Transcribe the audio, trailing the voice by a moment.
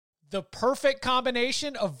The perfect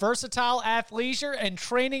combination of versatile athleisure and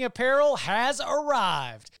training apparel has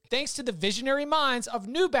arrived. Thanks to the visionary minds of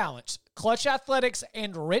New Balance, Clutch Athletics,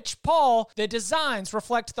 and Rich Paul, the designs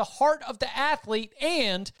reflect the heart of the athlete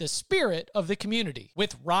and the spirit of the community.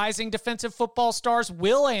 With rising defensive football stars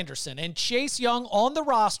Will Anderson and Chase Young on the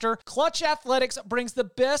roster, Clutch Athletics brings the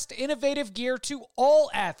best innovative gear to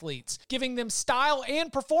all athletes, giving them style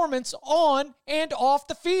and performance on and off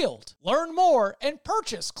the field. Learn more and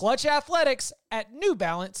purchase Clutch Athletics at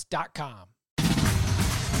newbalance.com.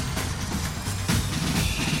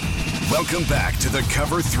 Welcome back to the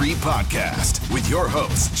Cover 3 podcast with your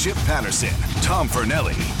hosts, Chip Patterson, Tom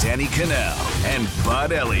Fernelli, Danny Cannell, and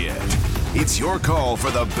Bud Elliott. It's your call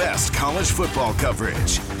for the best college football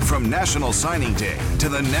coverage, from National Signing Day to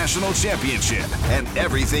the National Championship and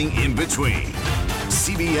everything in between.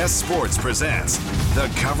 CBS Sports presents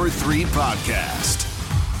the Cover 3 podcast.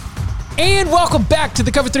 And welcome back to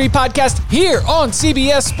the Cover 3 podcast here on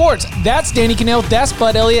CBS Sports. That's Danny Cannell, that's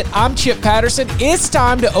Bud Elliott, I'm Chip Patterson. It's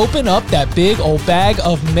time to open up that big old bag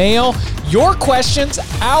of mail. Your questions,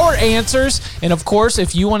 our answers, and of course,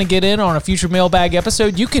 if you want to get in on a future mailbag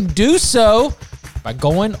episode, you can do so by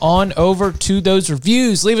going on over to those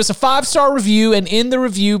reviews. Leave us a 5-star review, and in the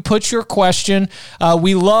review, put your question.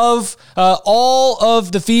 We love all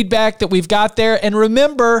of the feedback that we've got there. And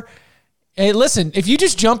remember, hey, listen, if you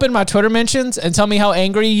just jump in my Twitter mentions and tell me how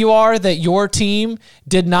angry you are that your team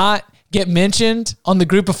did not get mentioned on the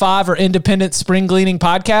Group of Five or Independent Spring Gleaning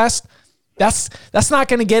podcast, that's not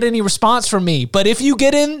going to get any response from me. But if you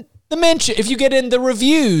get in the mention, if you get in the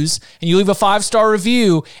reviews and you leave a 5-star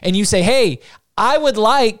review and you say, hey, I would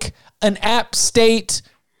like an App State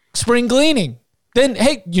Spring Gleaning, then,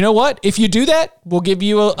 hey, you know what? If you do that, we'll give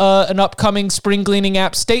you an upcoming Spring Gleaning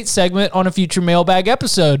App State segment on a future mailbag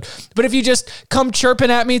episode. But if you just come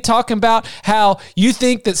chirping at me talking about how you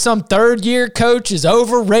think that some third-year coach is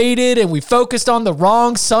overrated and we focused on the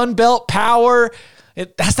wrong Sun Belt power,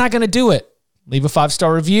 that's not going to do it. Leave a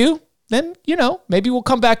 5-star review, then, maybe we'll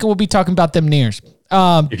come back and we'll be talking about them Nears.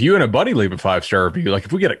 If you and a buddy leave a 5-star review, like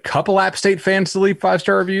if we get a couple App State fans to leave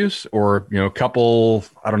 5-star reviews, or a couple,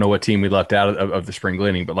 I don't know what team we left out of the Spring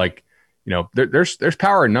Gleaning, but there's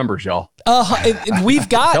power in numbers, y'all. We've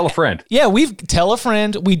got tell a friend. Yeah, tell a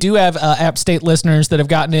friend. We do have App State listeners that have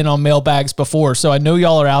gotten in on mailbags before, so I know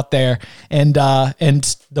y'all are out there, and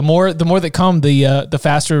the more that come, the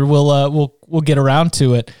faster we'll get around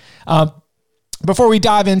to it. Before we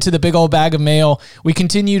dive into the big old bag of mail, we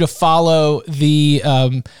continue to follow the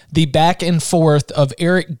back and forth of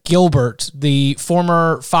Eric Gilbert, the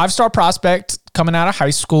former 5-star prospect coming out of high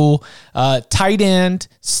school, tight end,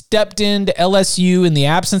 stepped into LSU in the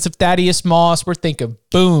absence of Thaddeus Moss. We're thinking,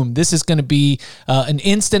 boom, this is going to be an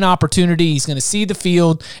instant opportunity. He's going to see the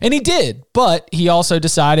field, and he did. But he also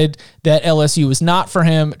decided that LSU was not for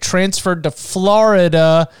him, transferred to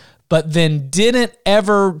Florida, but then didn't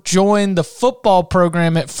ever join the football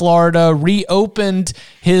program at Florida, reopened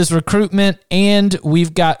his recruitment, and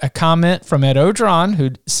we've got a comment from Ed Ogeron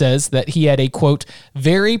who says that he had a, quote,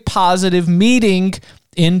 very positive meeting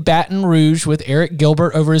in Baton Rouge with Eric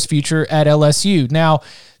Gilbert over his future at LSU. Now,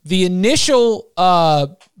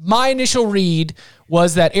 my initial read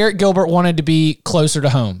was that Eric Gilbert wanted to be closer to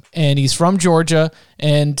home, and he's from Georgia,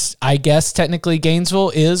 and I guess technically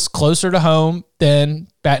Gainesville is closer to home than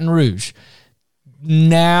Baton Rouge.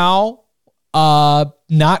 Now,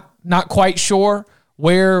 not quite sure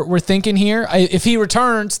where we're thinking here. If he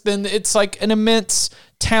returns, then it's like an immense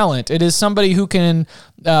talent. It is somebody who can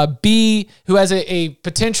who has a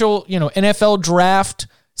potential, NFL draft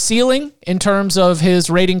ceiling in terms of his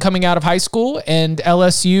rating coming out of high school, and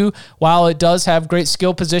LSU, while it does have great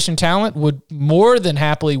skill position talent, would more than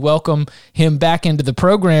happily welcome him back into the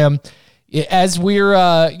program. As we're,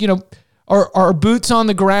 our boots on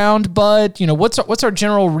the ground, Bud, what's our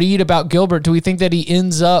general read about Gilbert? Do we think that he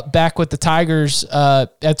ends up back with the Tigers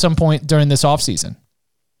at some point during this offseason?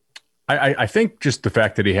 I think just the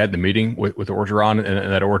fact that he had the meeting with Orgeron,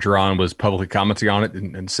 and that Orgeron was publicly commenting on it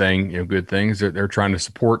and saying good things. They're trying to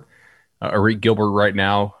support Eric Gilbert right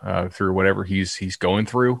now through whatever he's going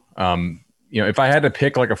through. If I had to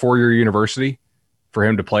pick like a 4-year university for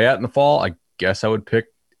him to play at in the fall, I guess I would pick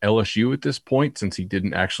LSU at this point, since he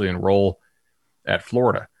didn't actually enroll at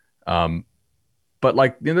Florida.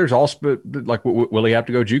 But there's also will he have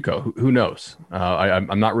to go JUCO? Who knows?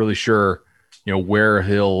 I'm not really sure. Where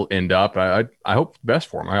he'll end up. I hope the best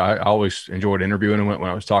for him. I always enjoyed interviewing him when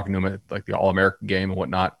I was talking to him at the All-American game and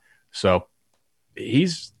whatnot. So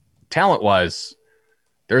he's talent-wise,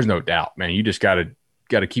 there's no doubt, man. You just got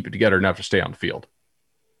to keep it together enough to stay on the field.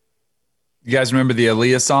 You guys remember the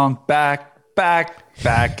Aaliyah song? Back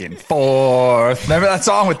back and forth. Remember that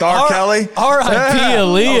song with Kelly? R.I.P.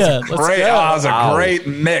 Aaliyah. That was a great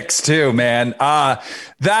mix too, man.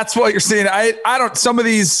 That's what you're seeing. I don't, some of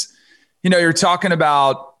these, you're talking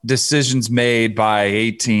about decisions made by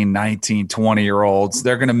 18, 19, 20-year-olds.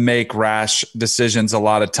 They're going to make rash decisions a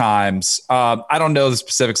lot of times. I don't know the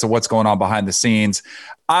specifics of what's going on behind the scenes.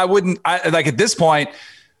 At this point,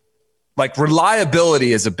 like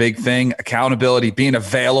reliability is a big thing. Accountability, being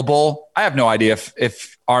available. I have no idea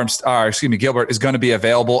if Gilbert is going to be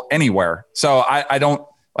available anywhere. So I don't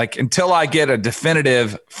until I get a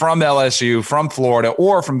definitive from LSU, from Florida,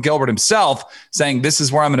 or from Gilbert himself saying this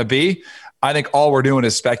is where I'm going to be. I think all we're doing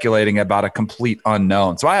is speculating about a complete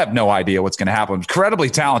unknown. So I have no idea what's going to happen. Incredibly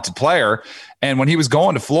talented player. And when he was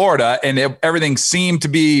going to Florida and everything seemed to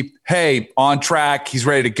be, hey, on track, he's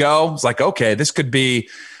ready to go. It's like, okay, this could be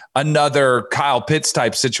another Kyle Pitts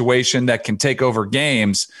type situation that can take over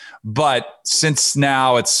games. But since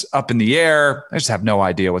now it's up in the air, I just have no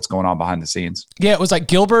idea what's going on behind the scenes. Yeah, it was like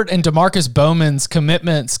Gilbert and DeMarcus Bowman's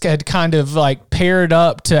commitments had kind of like paired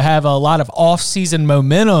up to have a lot of offseason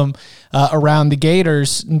momentum around the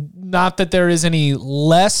Gators. Not that there is any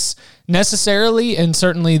less necessarily, and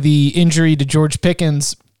certainly the injury to George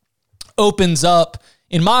Pickens opens up,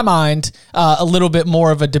 in my mind, a little bit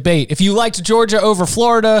more of a debate. If you liked Georgia over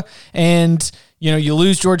Florida and you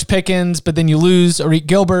lose George Pickens, but then you lose Arik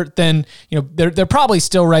Gilbert, then they're probably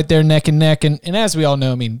still right there neck and neck. And as we all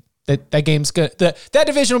know, I mean, that game's good. That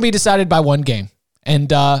division will be decided by one game,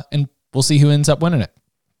 and we'll see who ends up winning it.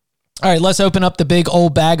 All right, let's open up the big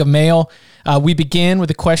old bag of mail. We begin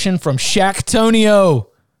with a question from Shaq Tonio.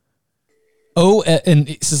 And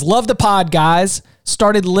it says, love the pod, guys.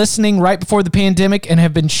 Started listening right before the pandemic and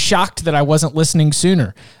have been shocked that I wasn't listening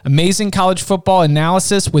sooner. Amazing college football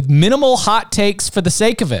analysis with minimal hot takes for the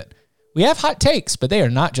sake of it. We have hot takes, but they are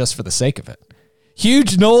not just for the sake of it.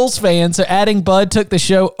 Huge Noles fan, so adding Bud took the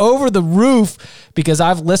show over the roof because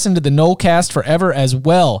I've listened to the Nolecast forever as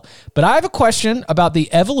well. But I have a question about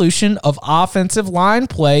the evolution of offensive line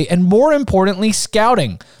play and, more importantly,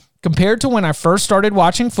 scouting. Compared to when I first started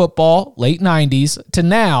watching football, late 90s, to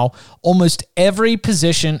now, almost every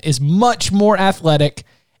position is much more athletic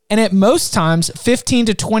and at most times 15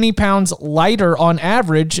 to 20 pounds lighter on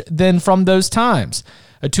average than from those times.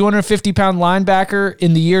 A 250-pound linebacker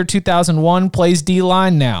in the year 2001 plays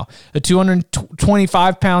D-line now. A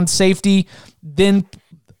 225-pound safety then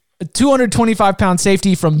a 225-pound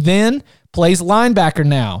safety from then plays linebacker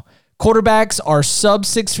now. Quarterbacks are sub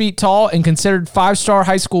 6 feet tall and considered 5-star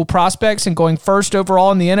high school prospects and going first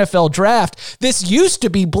overall in the NFL draft. This used to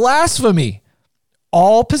be blasphemy.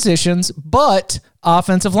 All positions but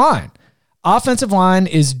offensive line. Offensive line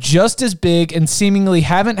is just as big and seemingly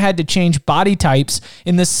haven't had to change body types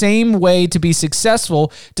in the same way to be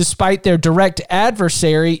successful, despite their direct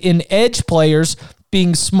adversary in edge players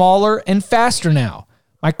being smaller and faster now.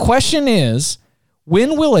 My question is,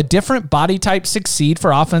 when will a different body type succeed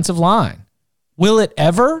for offensive line? Will it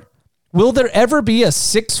ever? Will there ever be a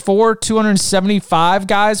 6'4", 275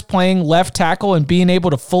 guys playing left tackle and being able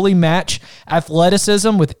to fully match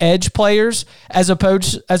athleticism with edge players as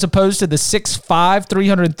opposed to the 6'5",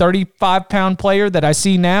 335-pound player that I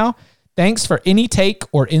see now? Thanks for any take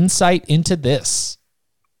or insight into this.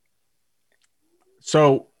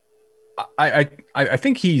 So I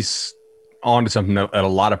think he's on to something that a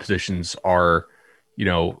lot of positions are,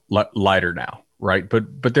 lighter now, right?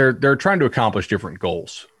 But they're trying to accomplish different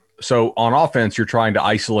goals. So on offense, you're trying to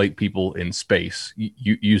isolate people in space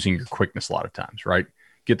using your quickness a lot of times, right?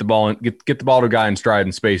 Get the ball to a guy in stride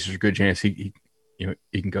in space. There's a good chance he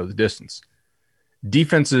can go the distance.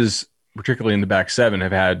 Defenses, particularly in the back seven,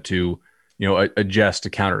 have had to adjust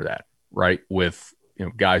to counter that, right? With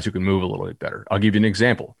guys who can move a little bit better. I'll give you an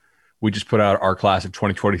example. We just put out our class of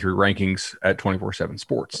 2023 rankings at 24/7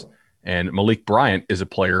 Sports, and Malik Bryant is a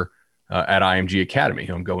player at IMG Academy,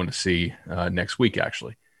 who I'm going to see next week,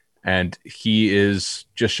 actually. And he is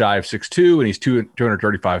just shy of 6'2", and he's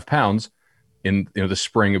 235 pounds in the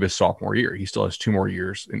spring of his sophomore year. He still has 2 more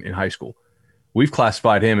years in high school. We've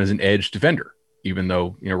classified him as an edge defender, even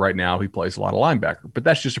though right now he plays a lot of linebacker. But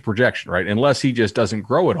that's just a projection, right? Unless he just doesn't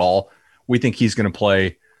grow at all, we think he's going to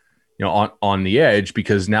play on the edge,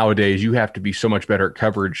 because nowadays you have to be so much better at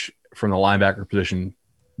coverage from the linebacker position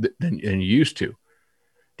than you used to.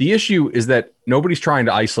 The issue is that nobody's trying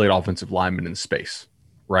to isolate offensive linemen in space,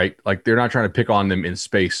 right? Like, they're not trying to pick on them in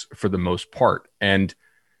space for the most part. And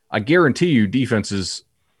I guarantee you defenses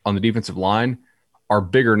on the defensive line are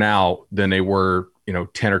bigger now than they were,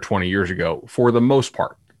 10 or 20 years ago, for the most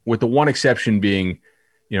part, with the one exception being,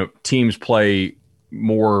 teams play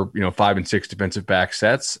more, 5 and 6 defensive back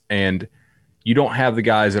sets. And, you don't have the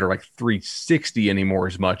guys that are like 360 anymore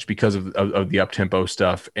as much because of the up-tempo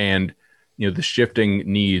stuff and, the shifting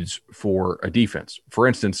needs for a defense. For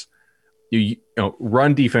instance,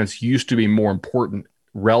 run defense used to be more important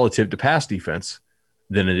relative to pass defense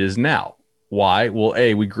than it is now. Why? Well,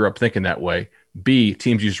 A, we grew up thinking that way. B,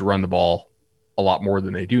 teams used to run the ball a lot more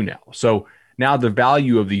than they do now. So now the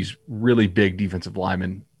value of these really big defensive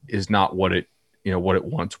linemen is not what it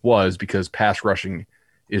once was, because pass rushing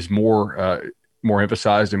is more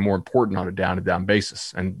emphasized and more important on a down-to-down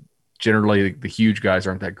basis. And generally, the huge guys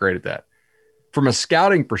aren't that great at that. From a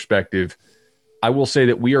scouting perspective, I will say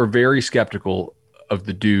that we are very skeptical of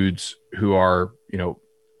the dudes who are,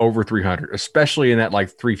 over 300, especially in that like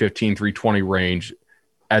 315, 320 range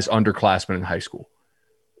as underclassmen in high school.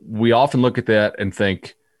 We often look at that and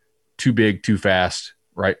think too big, too fast,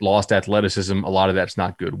 right? Lost athleticism. A lot of that's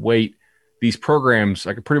not good weight. These programs,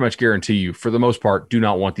 I can pretty much guarantee you, for the most part, do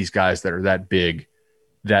not want these guys that are that big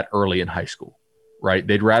that early in high school, right?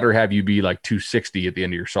 They'd rather have you be like 260 at the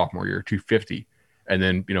end of your sophomore year, 250, and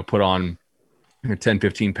then, put on 10,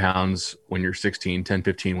 15 pounds when you're 16, 10,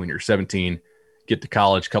 15 when you're 17, get to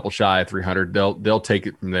college, couple shy of 300. They'll take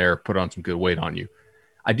it from there, put on some good weight on you.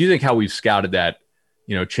 I do think how we've scouted that,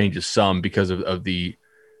 changes some because of the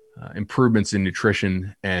improvements in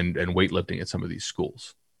nutrition and weightlifting at some of these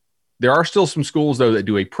schools. There are still some schools, though, that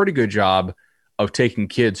do a pretty good job of taking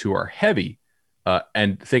kids who are heavy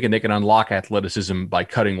and thinking they can unlock athleticism by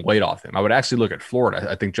cutting weight off them. I would actually look at Florida.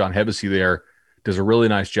 I think John Hevesy there does a really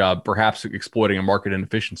nice job, perhaps exploiting a market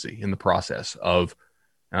inefficiency in the process of,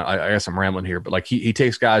 I guess I'm rambling here, but like he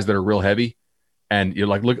takes guys that are real heavy, and you're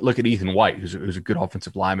like, look at Ethan White, who's a good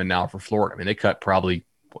offensive lineman now for Florida. I mean, they cut probably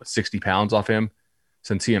 60 pounds off him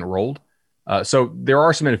since he enrolled. So there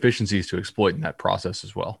are some inefficiencies to exploit in that process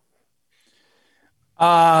as well.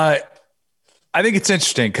 I think it's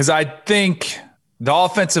interesting because I think the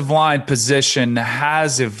offensive line position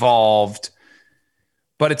has evolved,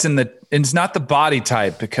 but it's not the body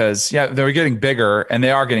type, because they're getting bigger and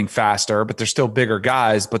they are getting faster, but they're still bigger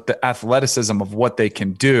guys. But the athleticism of what they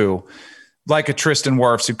can do, like a Tristan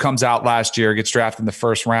Wirfs, who comes out last year, gets drafted in the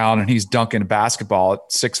first round, and he's dunking basketball at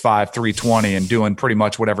 6'5", 320 and doing pretty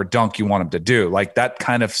much whatever dunk you want him to do. Like that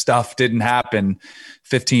kind of stuff didn't happen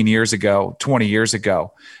 15 years ago, 20 years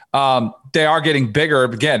ago. They are getting bigger.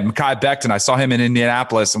 Again, Mekhi Becton, I saw him in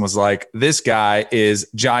Indianapolis and was like, this guy is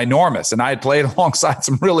ginormous. And I had played alongside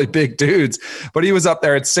some really big dudes, but he was up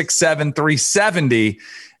there at 6'7", 370.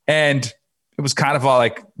 And it was kind of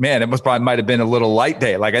like, man, might have been a little light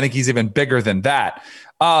day. Like, I think he's even bigger than that.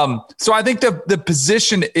 So I think the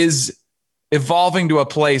position is evolving to a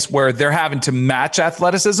place where they're having to match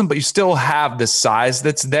athleticism, but you still have the size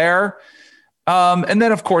that's there. And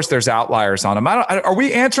then, of course, there's outliers on them. Are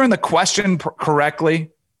we answering the question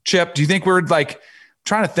correctly, Chip? Do you think we're like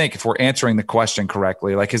trying to think if we're answering the question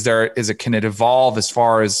correctly? Like, can it evolve as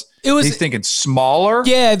far as he's thinking smaller?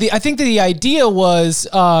 Yeah, I think the idea was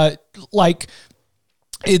like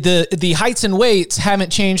the heights and weights haven't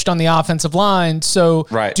changed on the offensive line. So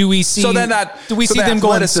right. Do we see them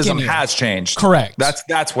going skinnier? Has changed? Correct.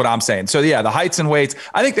 That's what I'm saying. So yeah, the heights and weights,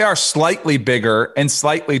 I think they are slightly bigger and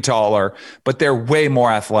slightly taller, but they're way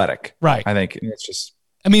more athletic. Right. I think it's just,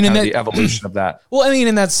 the evolution of that. Well,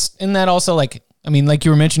 and that also, like, like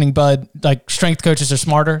you were mentioning, Bud, like strength coaches are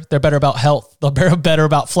smarter. They're better about health. They're better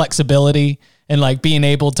about flexibility and like being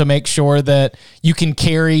able to make sure that you can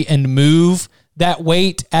carry and move that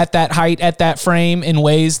weight at that height, at that frame in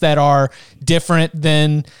ways that are different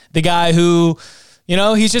than the guy who,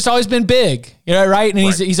 he's just always been big, right? And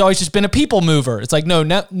he's always just been a people mover. It's like, no,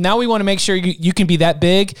 now we want to make sure you can be that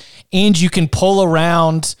big and you can pull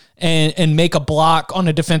around and make a block on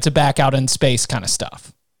a defensive back out in space kind of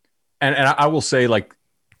stuff. And I will say, like,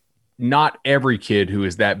 not every kid who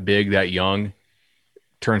is that big, that young,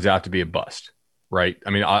 turns out to be a bust. Right. I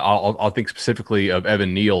mean, I'll think specifically of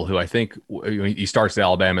Evan Neal, who I think he started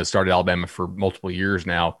Alabama for multiple years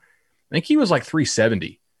now. I think he was like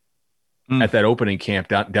 370 at that opening camp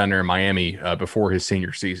down there in Miami before his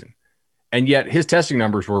senior season. And yet his testing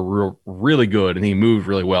numbers were really good and he moved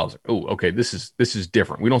really well. I was like, oh, okay, this is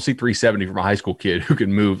different. We don't see 370 from a high school kid who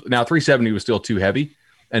can move. Now, 370 was still too heavy,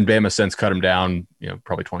 and Bama since cut him down,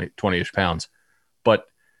 probably 20-ish pounds. But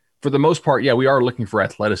for the most part, yeah, we are looking for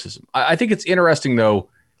athleticism. I think it's interesting, though,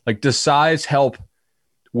 like, does size help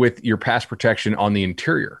with your pass protection on the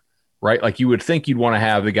interior, right? Like, you would think you'd want to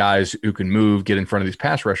have the guys who can move, get in front of these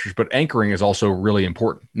pass rushers, but anchoring is also really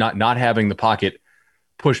important, not having the pocket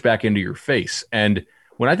push back into your face. And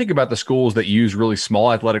when I think about the schools that use really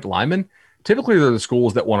small athletic linemen, typically they're the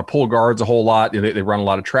schools that want to pull guards a whole lot. They run a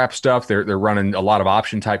lot of trap stuff. They're running a lot of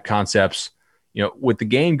option type concepts. with the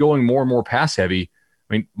game going more and more pass heavy,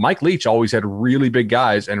 I mean, Mike Leach always had really big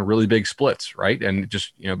guys and really big splits, right? And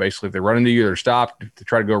just, basically if they run into you, they're stopped. To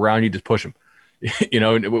try to go around you, just push them.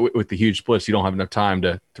 With the huge splits, you don't have enough time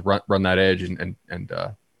to run that edge and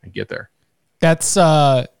get there. That's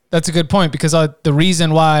a good point, because the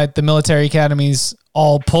reason why the military academies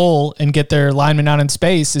all pull and get their linemen out in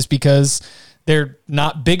space is because they're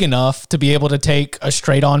not big enough to be able to take a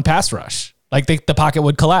straight on pass rush. Like the pocket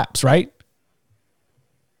would collapse, right?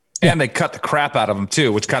 And they cut the crap out of them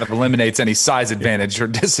too, which kind of eliminates any size advantage or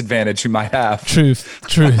disadvantage you might have. Truth.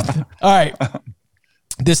 All right.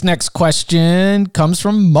 This next question comes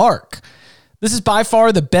from Mark. This is by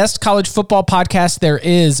far the best college football podcast there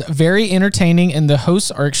is. Very entertaining, and the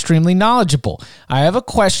hosts are extremely knowledgeable. I have a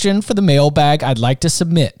question for the mailbag I'd like to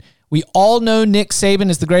submit. We all know Nick Saban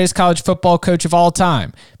is the greatest college football coach of all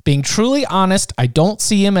time. Being truly honest, I don't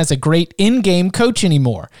see him as a great in-game coach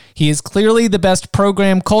anymore. He is clearly the best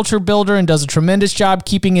program culture builder and does a tremendous job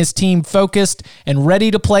keeping his team focused and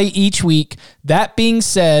ready to play each week. That being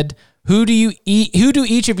said, who do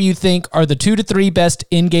each of you think are the 2 to 3 best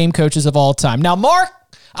in-game coaches of all time? Now, Mark,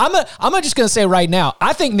 I'm just going to say right now,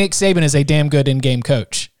 I think Nick Saban is a damn good in-game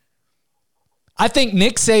coach. I think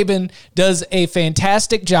Nick Saban does a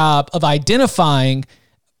fantastic job of identifying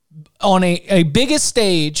on a biggest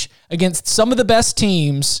stage against some of the best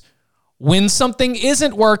teams when something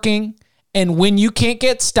isn't working and when you can't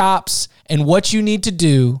get stops and what you need to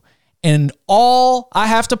do. And all I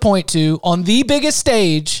have to point to on the biggest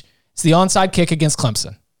stage is the onside kick against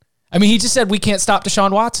Clemson. I mean, he just said we can't stop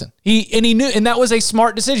Deshaun Watson. He knew, and that was a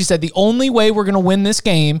smart decision. He said the only way we're going to win this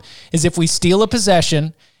game is if we steal a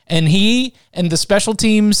possession. And he and the special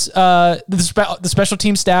teams, the special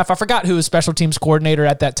team staff, I forgot who was special teams coordinator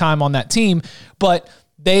at that time on that team, but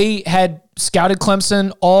they had scouted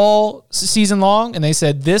Clemson all season long, and they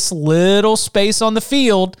said this little space on the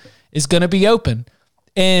field is going to be open.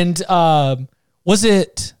 And was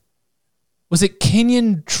it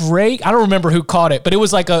Kenyon Drake? I don't remember who caught it, but it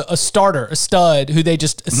was like a starter, a stud, who they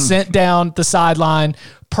just sent down the sideline,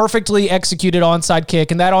 perfectly executed onside kick.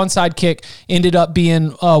 And that onside kick ended up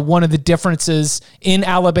being one of the differences in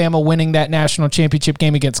Alabama winning that national championship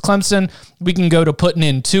game against Clemson. We can go to putting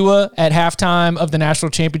in Tua at halftime of the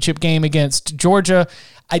national championship game against Georgia.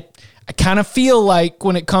 I kind of feel like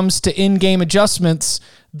when it comes to in-game adjustments,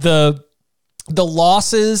 the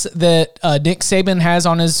losses that Nick Saban has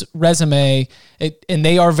on his resume, and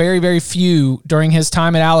they are very, very few during his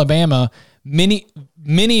time at Alabama, many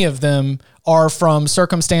of them are from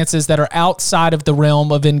circumstances that are outside of the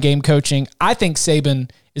realm of in-game coaching. I think Saban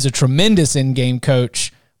is a tremendous in-game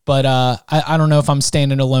coach, but I don't know if I'm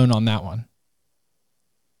standing alone on that one.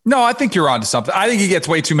 No, I think you're onto something. I think he gets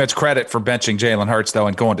way too much credit for benching Jalen Hurts, though,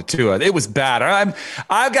 and going to Tua. It was bad.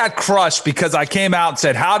 I got crushed because I came out and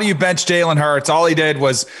said, how do you bench Jalen Hurts? All he did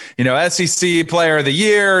was, SEC player of the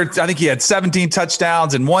year. I think he had 17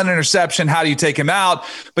 touchdowns and 1 interception. How do you take him out?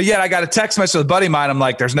 But yet I got a text message with a buddy of mine. I'm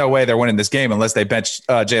like, there's no way they're winning this game unless they bench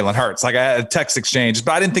Jalen Hurts. Like, I had a text exchange,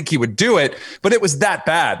 but I didn't think he would do it. But it was that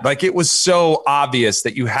bad. Like, it was so obvious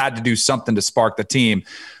that you had to do something to spark the team.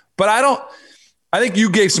 But I think you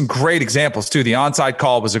gave some great examples too. The onside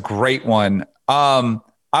call was a great one. I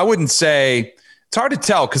wouldn't say it's hard to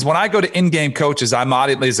tell because when I go to in-game coaches, I'm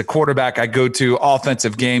audibly as a quarterback, I go to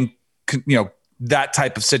offensive game, that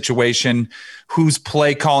type of situation. Who's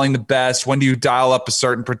play calling the best? When do you dial up a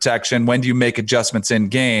certain protection? When do you make adjustments in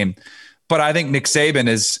game? But I think Nick Saban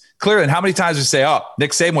is clear. And how many times we say, oh,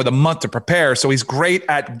 Nick Saban with a month to prepare. So he's great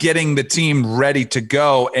at getting the team ready to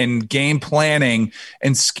go and game planning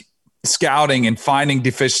and scouting and finding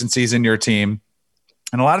deficiencies in your team.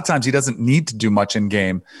 And a lot of times he doesn't need to do much in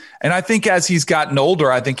game. And I think as he's gotten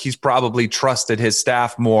older, I think he's probably trusted his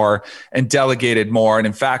staff more and delegated more. And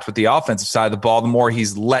in fact, with the offensive side of the ball, the more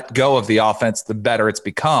he's let go of the offense, the better it's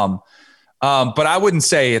become. But I wouldn't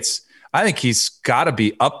say I think he's got to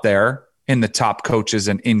be up there in the top coaches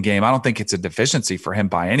and in game. I don't think it's a deficiency for him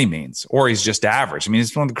by any means, or he's just average. I mean,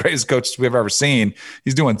 he's one of the greatest coaches we've ever seen.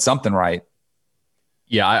 He's doing something right.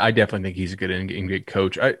 Yeah, I definitely think he's a good in-game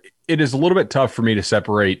coach. It is a little bit tough for me to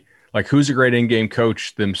separate like who's a great in-game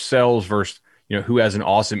coach themselves versus who has an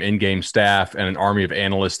awesome in-game staff and an army of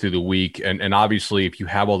analysts through the week. And obviously, if you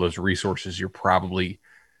have all those resources, you're probably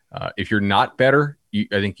if you're not better, I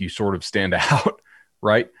think you sort of stand out,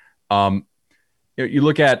 right? You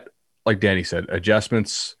look at, like Danny said,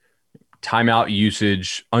 adjustments, timeout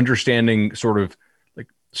usage, understanding sort of like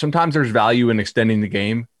sometimes there's value in extending the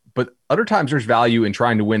game. But other times there's value in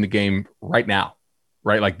trying to win the game right now,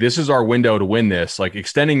 right? Like this is our window to win this. Like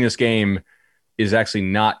extending this game is actually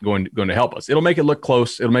not going to help us. It'll make it look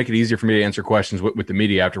close. It'll make it easier for me to answer questions with the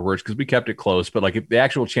media afterwards because we kept it close. But like, if the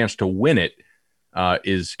actual chance to win it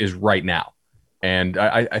is right now. And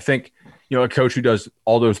I think, a coach who does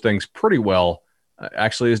all those things pretty well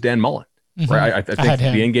actually is Dan Mullen. Mm-hmm. Right? I think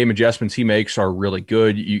the in-game adjustments he makes are really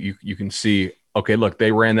good. You can see, okay, look,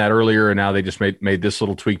 they ran that earlier and now they just made this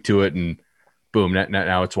little tweak to it and boom,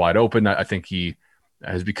 now it's wide open. I think he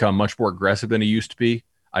has become much more aggressive than he used to be.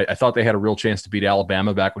 I thought they had a real chance to beat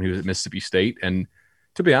Alabama back when he was at Mississippi State. And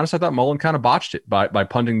to be honest, I thought Mullen kind of botched it by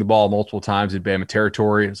punting the ball multiple times in Bama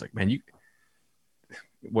territory. It's like, man,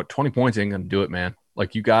 20 points ain't going to do it, man.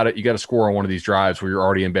 Like you got to score on one of these drives where you're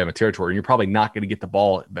already in Bama territory and you're probably not going to get the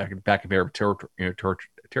ball back in Bama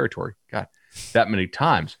territory. God, that many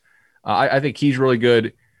times. I think he's really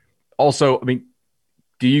good. Also, I mean,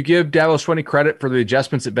 do you give Dabo Swinney credit for the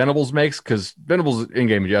adjustments that Venables makes? Because Venables'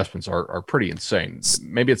 in-game adjustments are pretty insane.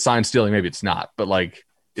 Maybe it's sign stealing, maybe it's not, but like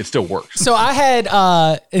it still works. So I had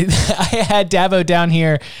Dabo down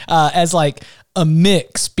here as like a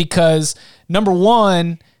mix because number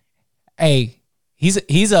one, he's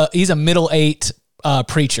a middle eight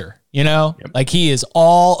preacher. Yep. Like he is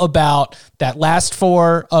all about that last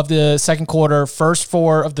 4 of the second quarter, first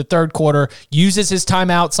 4 of the third quarter, uses his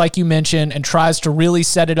timeouts like you mentioned, and tries to really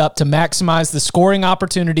set it up to maximize the scoring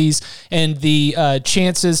opportunities and the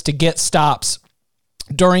chances to get stops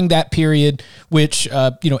during that period, which,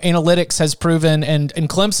 analytics has proven and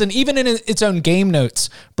Clemson, even in its own game notes,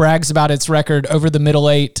 brags about its record over the middle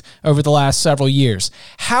eight over the last several years.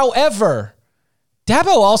 However,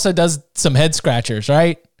 Dabo also does some head scratchers,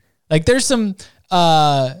 right? Like there's some,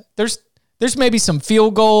 there's maybe some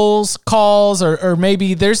field goals calls or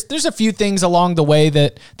maybe there's a few things along the way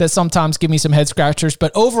that sometimes give me some head scratchers.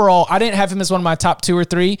 But overall, I didn't have him as one of my top 2 or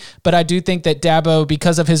 3, but I do think that Dabo,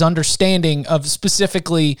 because of his understanding of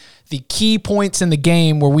specifically the key points in the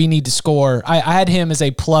game where we need to score, I had him as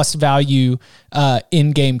a plus value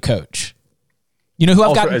in-game coach. You know who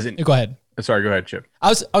I've got? Go ahead. Sorry, go ahead, Chip. I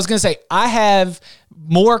was going to say, I have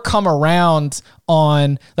more come around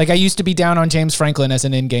on, like I used to be down on James Franklin as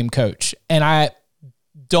an in-game coach, and I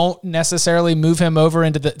don't necessarily move him over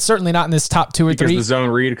into certainly not in this top 2 or 3. The zone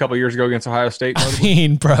read a couple of years ago against Ohio State. Notably. I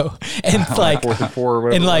mean, bro. And like 4th and 4 or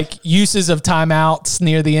whatever. And like uses of timeouts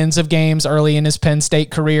near the ends of games early in his Penn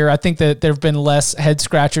State career. I think that there have been less head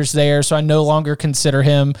scratchers there. So I no longer consider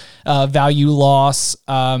him value loss.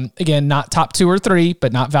 Again, not top 2 or 3,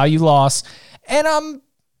 but not value loss. And I'm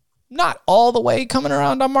not all the way coming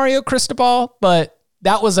around on Mario Cristobal, but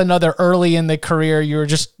that was another early in the career. You were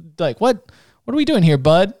just like, what are we doing here,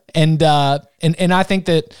 bud? And I think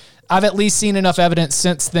that I've at least seen enough evidence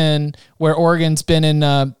since then where Oregon's been in,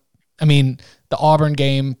 the Auburn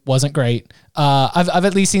game wasn't great. I've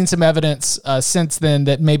at least seen some evidence since then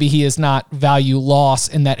that maybe he is not value loss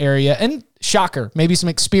in that area. And shocker, maybe some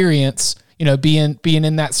experience, being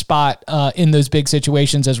in that spot in those big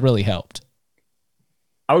situations has really helped.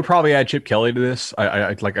 I would probably add Chip Kelly to this.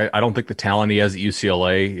 I don't think the talent he has at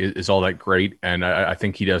UCLA is all that great, and I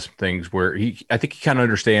think he does some things where I think he kind of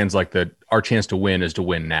understands like our chance to win is to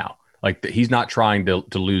win now. Like he's not trying to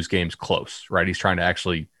lose games close, right? He's trying to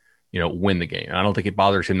actually win the game. And I don't think it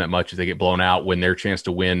bothers him that much if they get blown out when their chance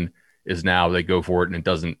to win is now. They go for it and it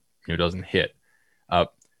doesn't hit. From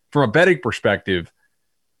a betting perspective,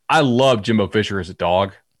 I love Jimbo Fisher as a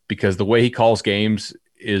dog because the way he calls games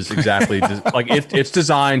is exactly like it's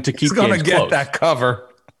designed to keep he's gonna games get close. That cover.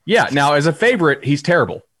 Yeah. Now, as a favorite, he's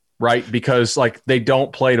terrible, right? Because like they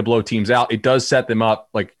don't play to blow teams out. It does set them up.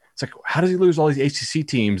 Like it's like, how does he lose all these ACC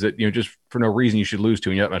teams that just for no reason you should lose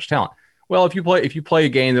to and you have that much talent? Well, if you play a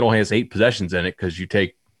game that only has 8 possessions in it because you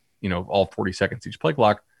take all 40 seconds each play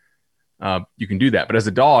clock, you can do that. But as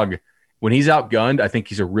a dog, when he's outgunned, I think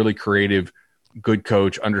he's a really creative, good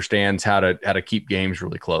coach. Understands how to keep games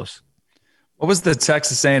really close. What was the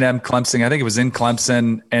Texas A&M Clemson? I think it was in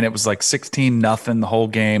Clemson, and it was like 16-0 the whole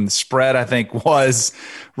game. The spread, I think, was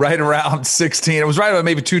right around 16. It was right about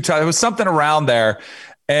maybe 2 times. It was something around there.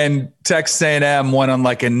 And Texas A&M went on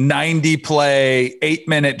like a 90-play,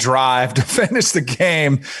 8-minute drive to finish the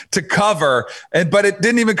game to cover. But it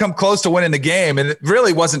didn't even come close to winning the game. And it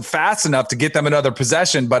really wasn't fast enough to get them another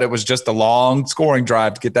possession, but it was just a long scoring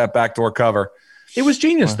drive to get that backdoor cover. It was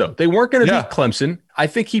genius, though. They weren't going to beat Clemson. I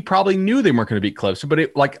think he probably knew they weren't going to beat Clemson.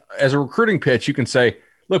 But as a recruiting pitch, you can say,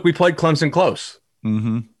 look, we played Clemson close.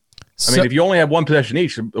 Mm-hmm. I mean, if you only have 1 possession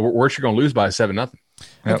each, worse, you're going to lose by 7-0.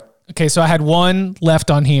 Yep. Okay, so I had one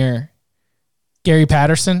left on here. Gary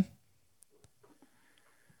Patterson.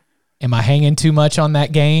 Am I hanging too much on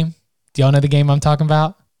that game? Do y'all know the game I'm talking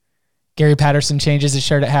about? Gary Patterson changes his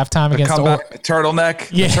shirt at halftime against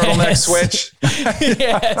turtleneck. Yes. The turtleneck switch.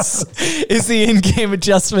 Yes. It's the in-game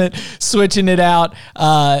adjustment, switching it out.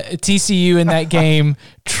 TCU in that game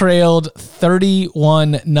trailed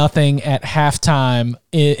 31-0 at halftime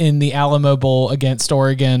in the Alamo Bowl against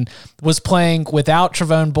Oregon. Was playing without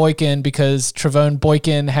Trevone Boykin because Trevone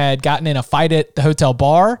Boykin had gotten in a fight at the hotel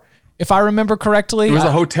bar, if I remember correctly. It was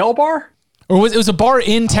a hotel bar? Or it was a bar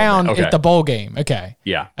in town at the bowl game. Okay.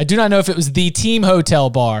 Yeah. I do not know if it was the team hotel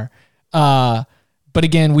bar. But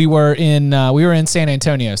again, we were in San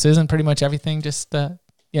Antonio. So isn't pretty much everything just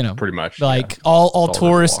pretty much like all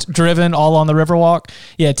tourist driven, all on the Riverwalk.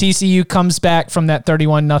 Yeah. TCU comes back from that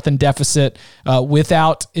 31-0 deficit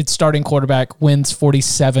without its starting quarterback, wins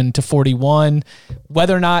 47-41.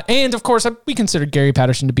 Whether or not, and of course we consider Gary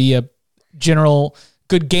Patterson to be a general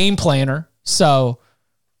good game planner. So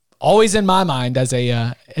always in my mind as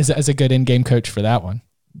a good in-game coach for that one.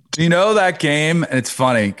 Do you know that game? And it's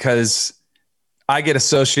funny because I get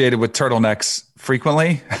associated with turtlenecks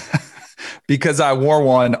frequently because I wore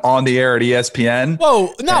one on the air at ESPN.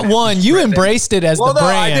 Whoa, not one. You embraced it as the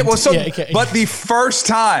brand. I did. Well, but the first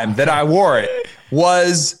time that I wore it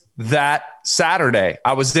was that Saturday.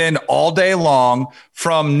 I was in all day long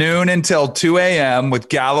from noon until 2 a.m. with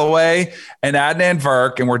Galloway and Adnan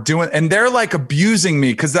Verk, and they're like abusing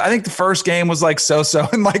me because I think the first game was like so,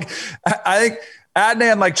 and like I think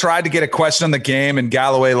Adnan like tried to get a question on the game and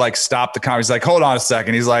Galloway like stopped the conversation. He's like, hold on a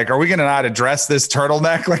second. He's like, are we going to not address this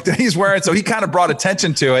turtleneck like that he's wearing? So he kind of brought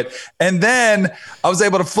attention to it. And then I was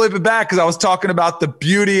able to flip it back because I was talking about the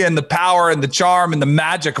beauty and the power and the charm and the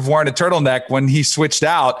magic of wearing a turtleneck when he switched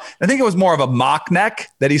out. I think it was more of a mock neck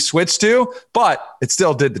that he switched to, but it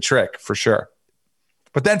still did the trick for sure.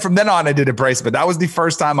 But then from then on, I did embrace it. But that was the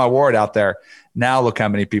first time I wore it out there. Now look how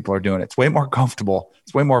many people are doing it. It's way more comfortable.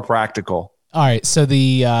 It's way more practical. All right, so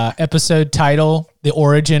the episode title, The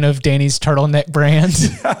Origin of Danny's Turtleneck Brand.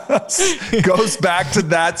 Goes back to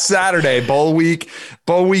that Saturday, bowl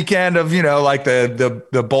weekend of, like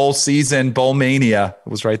the bowl season, bowl mania. It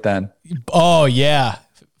was right then. Oh, yeah.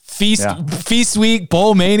 Feast week,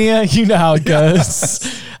 bowl mania. You know how it goes.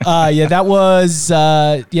 That was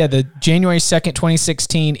the January 2nd,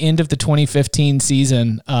 2016, end of the 2015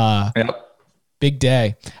 season. Yep. Big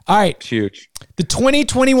day. All right. Huge. The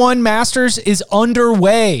 2021 Masters is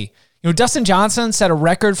underway. Dustin Johnson set a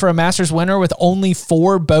record for a Masters winner with only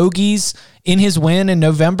 4 bogeys in his win in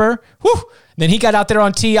November. Whew. Then he got out there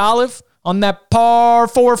on T Olive on that par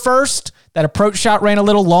 4 first. That approach shot ran a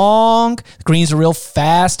little long. The greens are real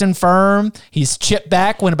fast and firm. He's chipped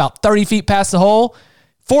back, went about 30 feet past the hole.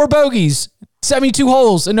 4 bogeys, 72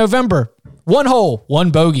 holes in November. 1 hole, 1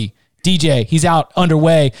 bogey. DJ, he's out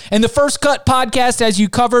underway. And the First Cut podcast, as you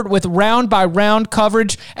covered with round-by-round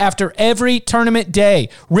coverage after every tournament day.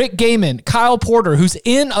 Rick Gaiman, Kyle Porter, who's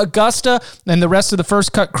in Augusta, and the rest of the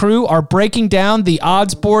First Cut crew are breaking down the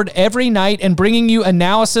odds board every night and bringing you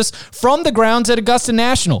analysis from the grounds at Augusta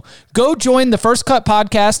National. Go join the First Cut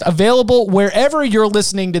podcast, available wherever you're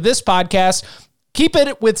listening to this podcast. Keep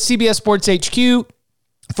it with CBS Sports HQ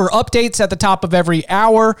for updates at the top of every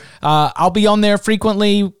hour. I'll be on there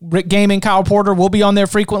frequently. Rick Gaiman, Kyle Porter will be on there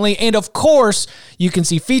frequently. And of course, you can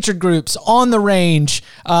see featured groups on the range,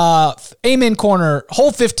 Amen Corner,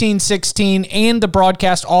 Hole 15, 16, and the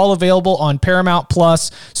broadcast all available on Paramount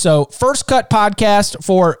Plus. So First Cut podcast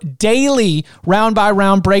for daily round by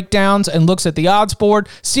round breakdowns and looks at the odds board.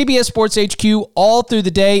 CBS Sports HQ all through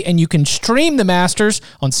the day. And you can stream the Masters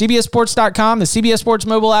on CBSSports.com, the CBS Sports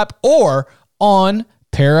mobile app, or on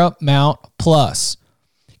Paramount Plus.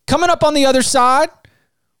 Coming up on the other side,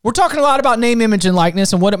 we're talking a lot about name, image, and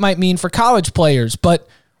likeness and what it might mean for college players. But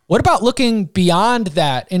what about looking beyond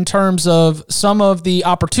that in terms of some of the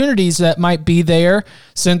opportunities that might be there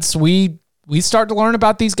since we start to learn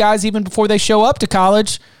about these guys even before they show up to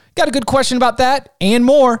college? Got a good question about that and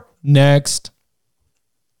more next.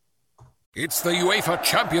 It's the UEFA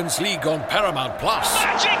Champions League on Paramount Plus.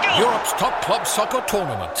 Magical! Europe's top club soccer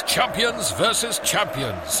tournament. Champions versus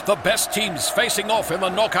champions. The best teams facing off in the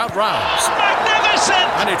knockout rounds. Magnificent!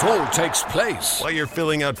 And it all takes place while you're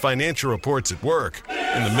filling out financial reports at work,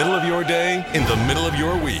 in the middle of your day, in the middle of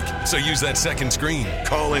your week. So use that second screen.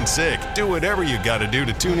 Call in sick. Do whatever you got to do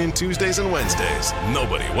to tune in Tuesdays and Wednesdays.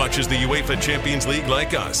 Nobody watches the UEFA Champions League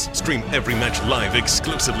like us. Stream every match live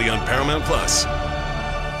exclusively on Paramount Plus.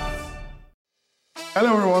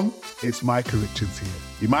 Hello everyone, it's Micah Richards here.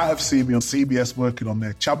 You might have seen me on CBS working on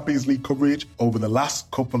their Champions League coverage over the last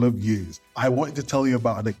couple of years. I wanted to tell you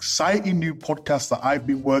about an exciting new podcast that I've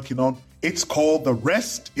been working on. It's called The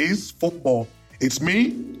Rest is Football. It's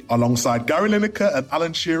me, alongside Gary Lineker and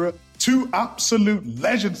Alan Shearer, two absolute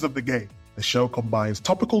legends of the game. The show combines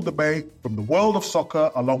topical debate from the world of soccer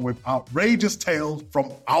along with outrageous tales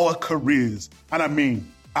from our careers. And I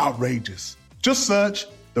mean outrageous. Just search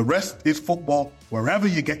The Rest is Football wherever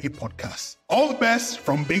you get your podcasts. All the best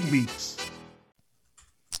from Big Meats.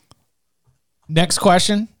 Next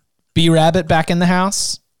question. B-Rabbit back in the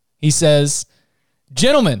house. He says,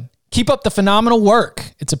 gentlemen, keep up the phenomenal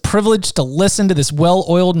work. It's a privilege to listen to this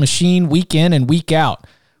well-oiled machine week in and week out.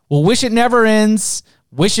 Well, wish it never ends.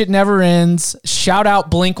 Wish it never ends. Shout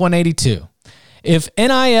out Blink-182. If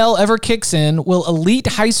NIL ever kicks in, will elite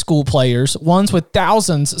high school players, ones with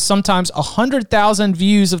thousands, sometimes 100,000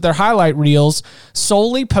 views of their highlight reels,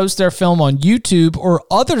 solely post their film on YouTube or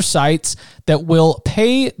other sites that will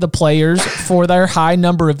pay the players for their high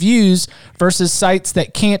number of views versus sites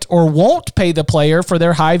that can't or won't pay the player for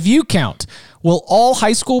their high view count? Will all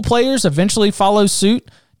high school players eventually follow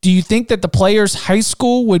suit? Do you think that the players' high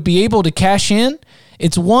school would be able to cash in?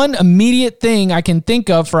 It's one immediate thing I can think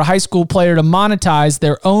of for a high school player to monetize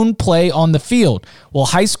their own play on the field. Will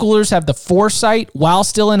high schoolers have the foresight while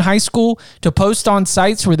still in high school to post on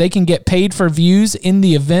sites where they can get paid for views in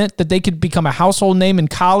the event that they could become a household name in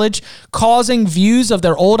college, causing views of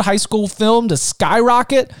their old high school film to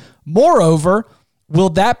skyrocket? Moreover, will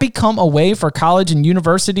that become a way for college and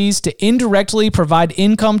universities to indirectly provide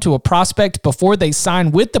income to a prospect before they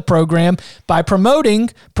sign with the program by promoting,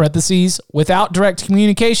 parentheses, without direct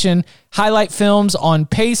communication, highlight films on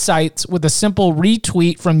pay sites with a simple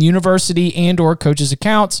retweet from university and or coaches'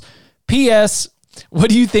 accounts? P.S. What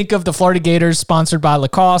do you think of the Florida Gators sponsored by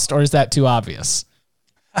Lacoste, or is that too obvious?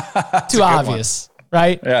 Too obvious.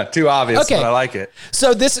 Right? Yeah, too obvious, but I like it.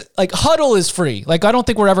 So this, like, Huddle is free. Like, I don't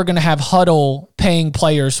think we're ever going to have Huddle paying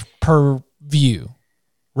players per view,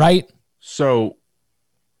 right? So, all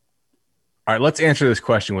right, let's answer this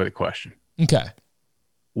question with a question. Okay.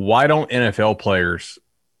 Why don't NFL players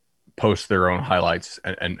post their own highlights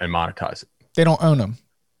and monetize it? They don't own them.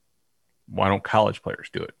 Why don't college players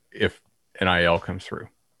do it if NIL comes through?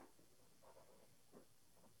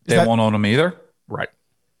 They won't own them either? Right.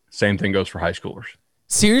 Same thing goes for high schoolers.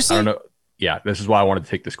 Seriously? I don't know. Yeah, this is why I wanted to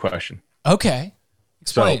take this question. Okay.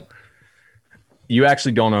 Explain. So, you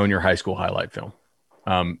actually don't own your high school highlight film.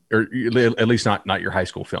 Or at least not your high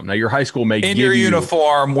school film. Now, your high school may in your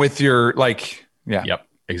uniform with your, like, yeah. Yep,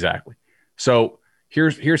 exactly. So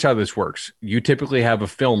here's how this works. You typically have a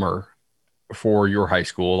filmer for your high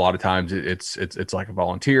school. A lot of times it's like a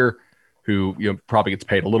volunteer who probably gets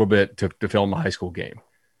paid a little bit to film a high school game.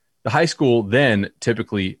 The high school then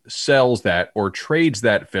typically sells that or trades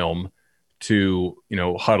that film to,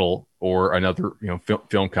 Huddle or another,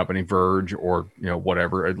 film company, Verge, or,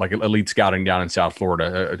 whatever, like Elite Scouting down in South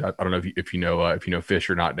Florida. I don't know if you know Fish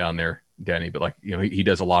or not down there, Danny, but he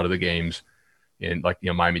does a lot of the games in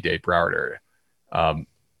Miami-Dade, Broward area.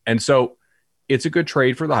 And so it's a good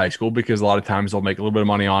trade for the high school because a lot of times they'll make a little bit of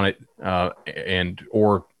money on it.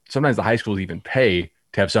 Or sometimes the high schools even pay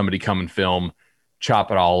to have somebody come and film,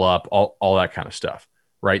 chop it all up, all that kind of stuff,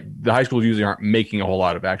 right? The high schools usually aren't making a whole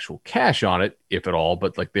lot of actual cash on it, if at all,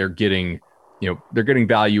 but they're getting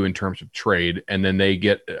value in terms of trade, and then they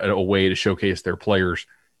get a way to showcase their players,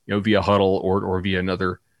 via Huddle or via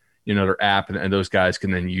another app, and those guys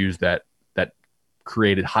can then use that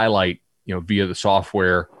created highlight, via the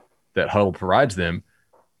software that Huddle provides them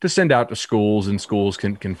to send out to schools, and schools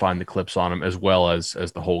can find the clips on them as well as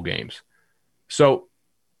the whole games. So,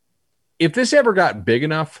 if this ever got big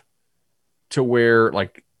enough to where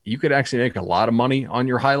you could actually make a lot of money on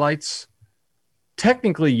your highlights,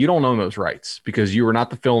 technically you don't own those rights because you are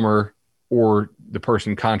not the filmer or the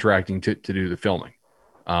person contracting to do the filming.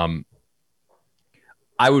 I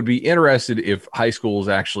would be interested if high schools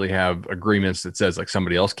actually have agreements that says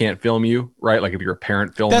somebody else can't film you, right? Like if you're a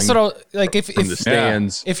parent filming, that's what if the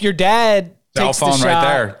stands, if your dad takes the shot,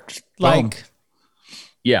 right there,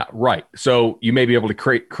 yeah, right. So you may be able to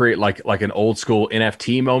create like an old school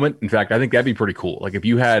NFT moment. In fact, I think that'd be pretty cool. Like if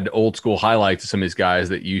you had old school highlights of some of these guys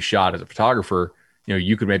that you shot as a photographer,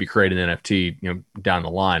 you could maybe create an NFT, down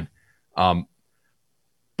the line.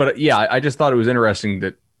 But yeah, I just thought it was interesting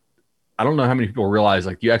that I don't know how many people realize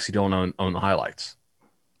you actually don't own the highlights.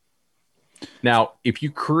 Now, if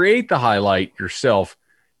you create the highlight yourself,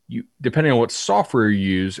 depending on what software you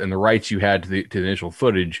use and the rights you had to the initial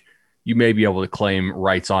footage, you may be able to claim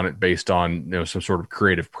rights on it based on some sort of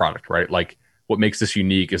creative product, right? Like what makes this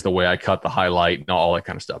unique is the way I cut the highlight and all that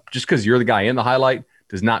kind of stuff. Just because you're the guy in the highlight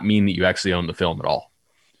does not mean that you actually own the film at all.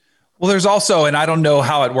 Well, there's also, and I don't know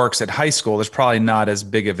how it works at high school, there's probably not as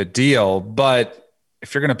big of a deal, but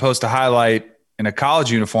if you're going to post a highlight in a college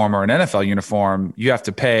uniform or an NFL uniform, you have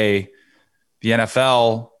to pay the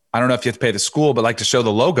NFL I don't know if you have to pay the school, but like to show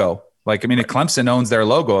the logo. Like, I mean, Clemson owns their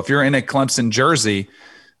logo. If you're in a Clemson jersey,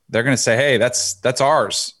 they're going to say, hey, that's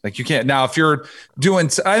ours. Like you can't. Now, if you're doing,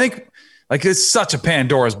 I think like it's such a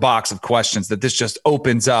Pandora's box of questions that this just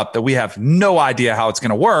opens up that we have no idea how it's going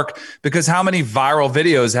to work, because how many viral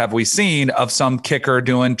videos have we seen of some kicker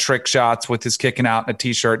doing trick shots with his kicking out in a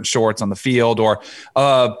t-shirt and shorts on the field, or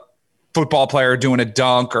a football player doing a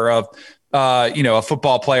dunk, or a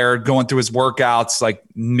football player going through his workouts. Like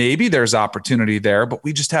maybe there's opportunity there, but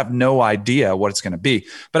we just have no idea what it's going to be.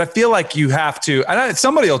 But I feel like you have to, and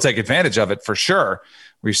somebody will take advantage of it for sure.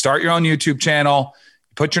 Where you start your own YouTube channel,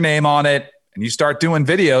 you put your name on it, and you start doing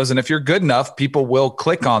videos. And if you're good enough, people will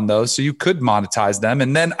click on those. So you could monetize them.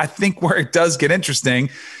 And then I think where it does get interesting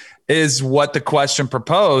is what the question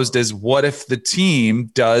proposed is, what if the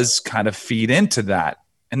team does kind of feed into that?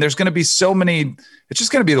 And there's going to be so many, it's just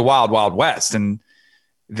going to be the wild, wild west. And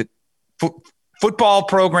the football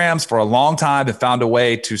programs for a long time have found a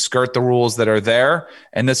way to skirt the rules that are there.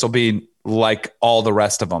 And this will be like all the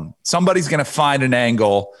rest of them. Somebody's going to find an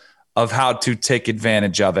angle of how to take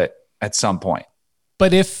advantage of it at some point.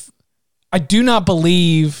 But if I do not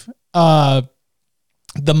believe the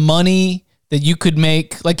money that you could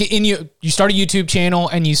make, like you start a YouTube channel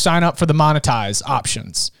and you sign up for the monetize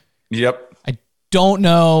options. Yep. Don't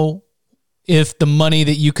know if the money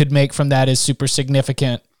that you could make from that is super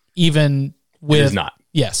significant, even with. It is not.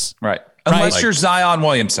 Yes. Right. Unless you're Zion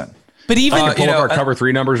Williamson. But even pull up our cover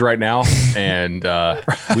 3 numbers right now, and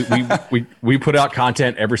we put out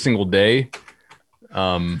content every single day.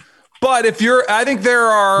 But if I think there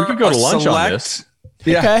are. We could go to lunch on this.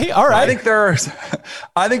 Yeah. Okay. All right. I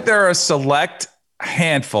think there are a select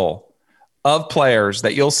handful of players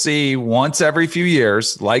that you'll see once every few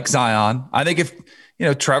years, like Zion. I think if,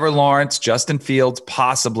 Trevor Lawrence, Justin Fields,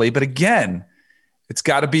 possibly. But again, it's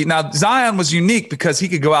got to be. Now, Zion was unique because he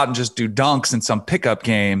could go out and just do dunks in some pickup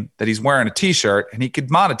game that he's wearing a T-shirt, and he could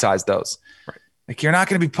monetize those. Right. Like, you're not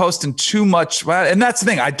going to be posting too much. And that's the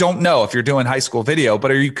thing. I don't know if you're doing high school video, but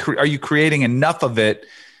are you creating enough of it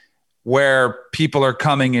where people are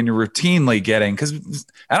coming and routinely getting, because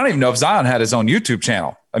I don't even know if Zion had his own YouTube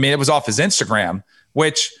channel. I mean, it was off his Instagram,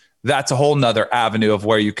 which that's a whole nother avenue of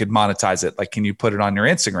where you could monetize it. Like, can you put it on your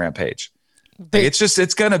Instagram page?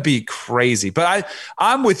 It's going to be crazy. But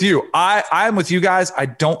I'm with you. I'm with you guys. I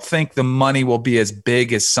don't think the money will be as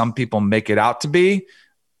big as some people make it out to be,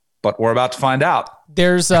 but we're about to find out.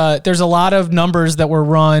 There's a lot of numbers that were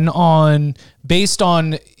run based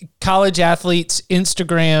on college athletes'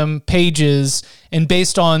 Instagram pages, and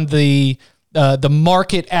based on the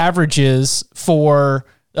market averages for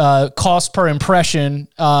cost per impression.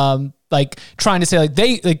 Like trying to say like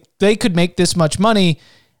they could make this much money.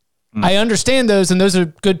 I understand those, and those are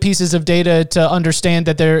good pieces of data to understand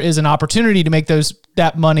that there is an opportunity to make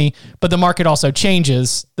that money, but the market also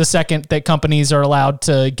changes the second that companies are allowed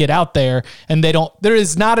to get out there, and there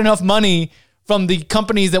is not enough money from the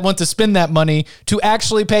companies that want to spend that money to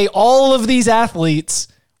actually pay all of these athletes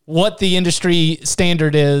what the industry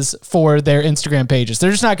standard is for their Instagram pages.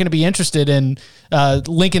 They're just not going to be interested in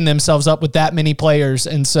linking themselves up with that many players.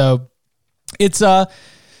 And so it's an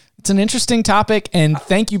interesting topic, and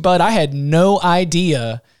thank you, Bud. I had no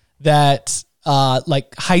idea that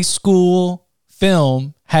like high school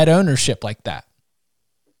film had ownership like that.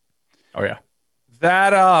 Oh yeah.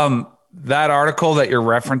 That article that you're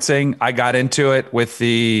referencing, I got into it with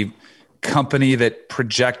the company that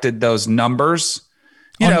projected those numbers.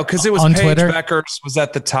 Because it was Paige Twitter? Beckers was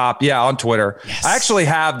at the top. Yeah, on Twitter. Yes. I actually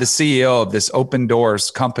have the CEO of this Open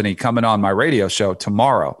Doors company coming on my radio show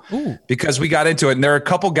tomorrow. Ooh. Because we got into it. And there are a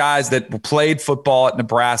couple guys that played football at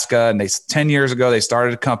Nebraska, and 10 years ago, they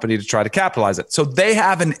started a company to try to capitalize it. So they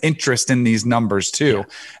have an interest in these numbers too.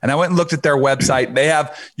 Yeah. And I went and looked at their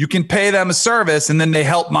website. You can pay them a service, and then they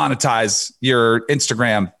help monetize your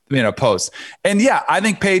Instagram, posts. And yeah, I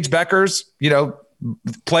think Paige Beckers,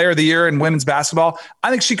 player of the year in women's basketball,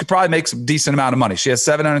 I think she could probably make some decent amount of money. She has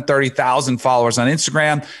 730,000 followers on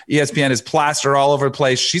Instagram. ESPN is plastered all over the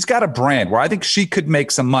place. She's got a brand where I think she could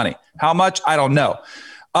make some money. How much? I don't know.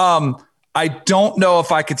 I don't know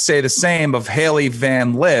if I could say the same of Haley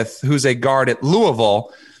Van Lith, who's a guard at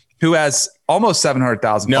Louisville, who has almost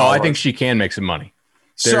 700,000 followers. No, I think she can make some money.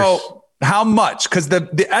 So how much? Because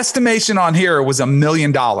the estimation on here was $1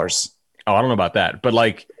 million. Oh, I don't know about that. But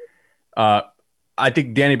I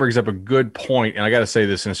think Danny brings up a good point, and I got to say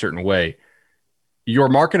this in a certain way. Your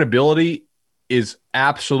marketability is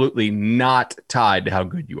absolutely not tied to how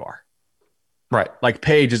good you are. Right. Like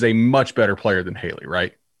Paige is a much better player than Haley,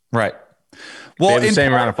 right? Right. Well, they have the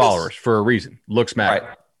same amount of followers for a reason. Looks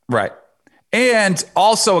matter. Right. And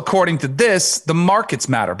also, according to this, the markets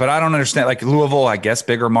matter, but I don't understand. Like Louisville, I guess,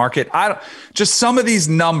 bigger market. Just some of these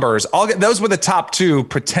numbers. Those were the top 2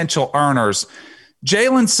 potential earners.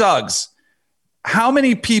 Jalen Suggs. How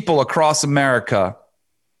many people across America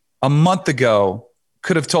a month ago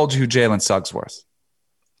could have told you who Jalen Suggs was?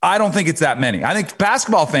 I don't think it's that many. I think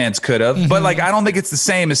basketball fans could have, but like, I don't think it's the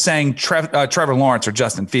same as saying Trevor Lawrence or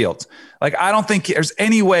Justin Fields. Like, I don't think there's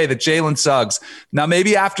any way that Jalen Suggs, now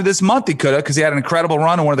maybe after this month he could have, because he had an incredible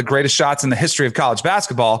run and one of the greatest shots in the history of college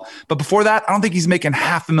basketball. But before that, I don't think he's making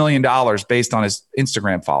 $500,000 based on his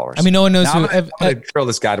Instagram followers. I mean, no one knows now, I'm going to drill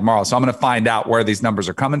this guy tomorrow. So I'm going to find out where these numbers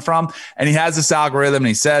are coming from. And he has this algorithm and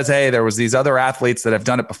he says, hey, there was these other athletes that have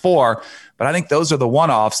done it before. But I think those are the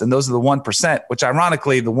one-offs and those are the 1%, which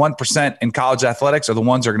ironically, the 1% in college athletics are the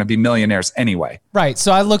ones that are going to be millionaires anyway. Right.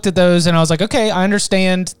 So I looked at those and I was like, okay, I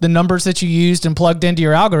understand the numbers that you used and plugged into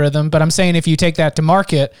your algorithm, but I'm saying if you take that to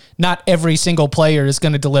market, not every single player is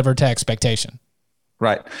going to deliver to expectation.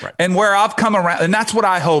 Right. And where I've come around, and that's what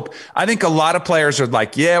I hope. I think a lot of players are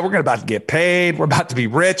like, yeah, we're about to get paid. We're about to be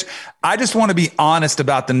rich. I just want to be honest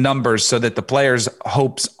about the numbers so that the players'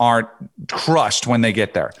 hopes aren't crushed when they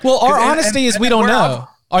get there. Well, our honesty is we don't know.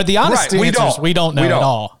 Or the honesty answers we don't know at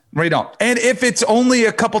all. We don't. And if it's only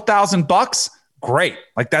a couple $1,000, great.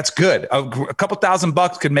 Like, that's good. A couple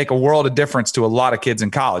 $1,000 could make a world of difference to a lot of kids in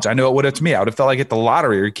college. I know it would have to me. I would have felt like hit the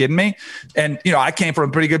lottery. Are you kidding me? And, I came from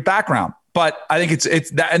a pretty good background. But I think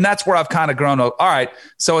it's that, and that's where I've kind of grown. All right,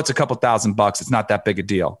 so it's a couple $1,000. It's not that big a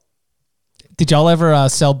deal. Did y'all ever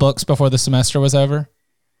sell books before the semester was over?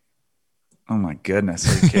 Oh my goodness,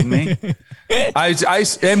 are you kidding me?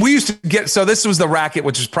 And we used to get. So this was the racket,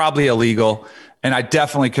 which is probably illegal, and I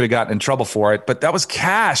definitely could have gotten in trouble for it. But that was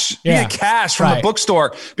cash. Yeah, you get cash from the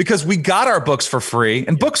bookstore because we got our books for free,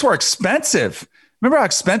 and books were expensive. Remember how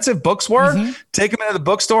expensive books were? Mm-hmm. Take them into the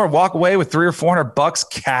bookstore and walk away with $300 or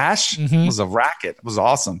 $400 cash. Mm-hmm. It was a racket. It was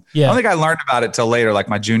awesome. Yeah. I don't think I learned about it till later, like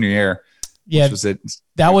my junior year. Yeah, which was it.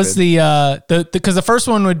 That was because the first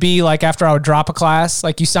one would be like after I would drop a class,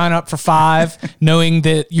 like you sign up for 5, knowing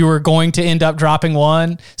that you were going to end up dropping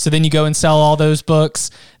 1. So then you go and sell all those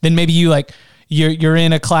books. Then maybe you you're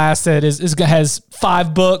in a class that has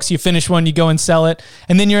 5 books. You finish one, you go and sell it.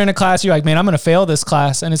 And then you're in a class, you're like, man, I'm going to fail this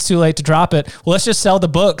class and it's too late to drop it. Well, let's just sell the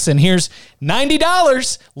books. And here's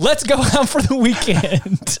 $90. Let's go out for the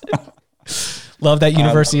weekend. Love that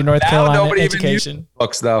University of North Carolina education. Even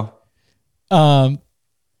books though. All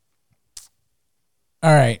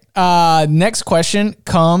right. Next question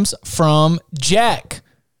comes from Jack.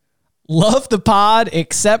 Love the pod,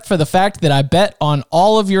 except for the fact that I bet on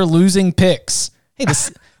all of your losing picks. Hey,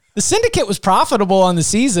 the syndicate was profitable on the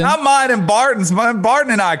season. Not mine and Barton's.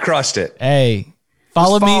 Barton and I crushed it. Hey,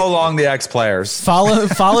 follow along the ex-players.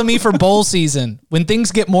 Follow me for bowl season. When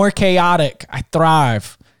things get more chaotic, I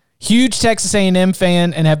thrive. Huge Texas A&M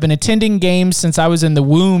fan and have been attending games since I was in the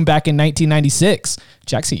womb back in 1996.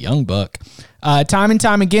 Jack's a young buck. Time and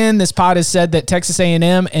time again, this pod has said that Texas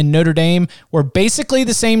A&M and Notre Dame were basically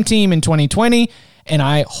the same team in 2020, and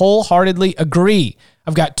I wholeheartedly agree.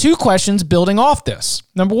 I've got 2 questions building off this.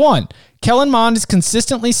 Number 1, Kellen Mond is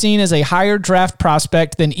consistently seen as a higher draft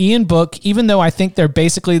prospect than Ian Book, even though I think they're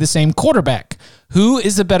basically the same quarterback. Who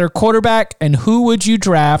is the better quarterback, and who would you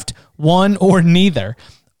draft, one or neither?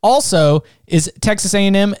 Also, is Texas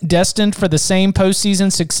A&M destined for the same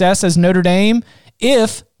postseason success as Notre Dame?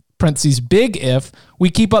 If, parentheses, big if, we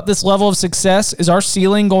keep up this level of success, is our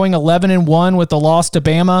ceiling going 11-1 with the loss to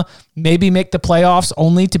Bama, maybe make the playoffs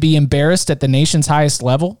only to be embarrassed at the nation's highest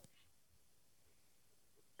level?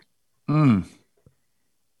 Let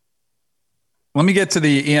me get to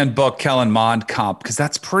the Ian Book, Kellen Mond comp, because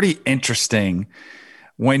that's pretty interesting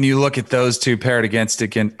when you look at those two paired against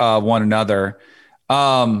one another.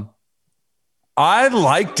 I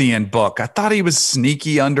liked Ian Book. I thought he was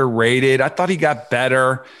sneaky underrated. I thought he got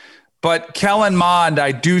better. But Kellen Mond,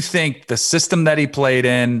 I do think the system that he played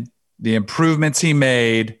in, the improvements he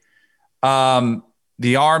made,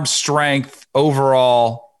 the arm strength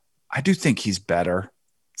overall, I do think he's better.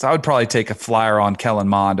 So I would probably take a flyer on Kellen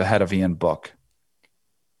Mond ahead of Ian Book.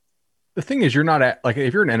 The thing is, you're not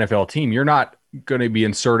if you're an NFL team, you're not going to be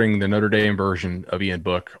inserting the Notre Dame version of Ian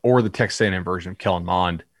Book or the Texas A&M version of Kellen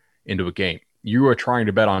Mond into a game. You are trying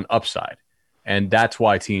to bet on upside. And that's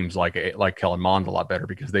why teams like Kellen Mond a lot better,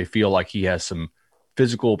 because they feel like he has some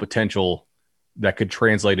physical potential that could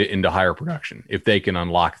translate it into higher production if they can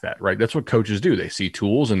unlock that, right? That's what coaches do. They see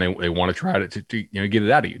tools and they want to try to get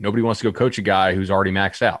it out of you. Nobody wants to go coach a guy who's already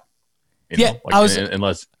maxed out.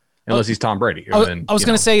 Unless he's Tom Brady. I was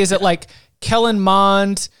going to say, is it like Kellen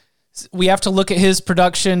Mond, we have to look at his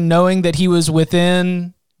production knowing that he was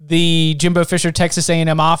within the Jimbo Fisher Texas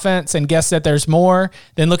A&M offense and guess that there's more,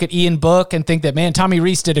 then look at Ian Book and think that, man, Tommy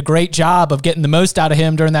Rees did a great job of getting the most out of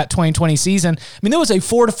him during that 2020 season. I mean, there was a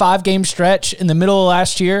 4 to 5 game stretch in the middle of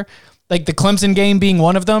last year, like the Clemson game being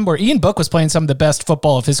one of them, where Ian Book was playing some of the best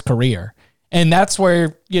football of his career. And that's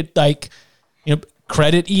where you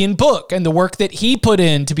credit Ian Book and the work that he put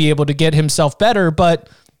in to be able to get himself better, but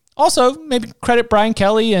also maybe credit Brian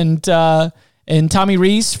Kelly and Tommy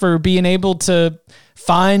Rees for being able to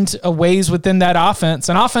find ways within that offense,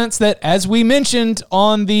 an offense that, as we mentioned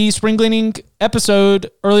on the spring cleaning episode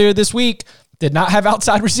earlier this week, did not have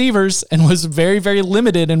outside receivers and was very, very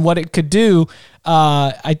limited in what it could do.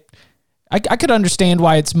 I could understand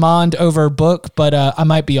why it's Mond over Book, but I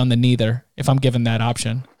might be on the neither if I'm given that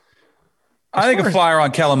option. I think a flyer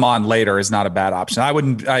on Kellen Mond later is not a bad option. I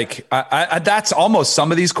wouldn't like. That's almost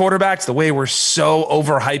some of these quarterbacks. The way we're so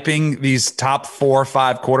overhyping these top 4 or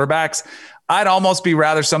 5 quarterbacks, I'd almost be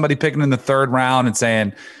rather somebody picking in the 3rd round and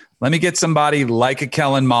saying, "Let me get somebody like a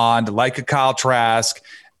Kellen Mond, like a Kyle Trask,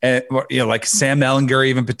 and like Sam Ellinger,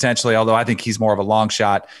 even potentially. Although I think he's more of a long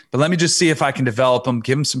shot. But let me just see if I can develop him,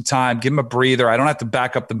 give him some time, give him a breather. I don't have to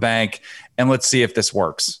back up the bank, and let's see if this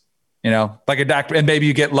works." Like a Dak, and maybe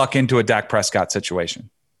you get luck into a Dak Prescott situation.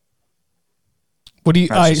 What do you?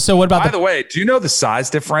 So what about? By the way, do you know the size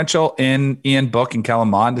differential in Ian Book and Kellen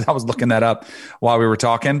Mond? I was looking that up while we were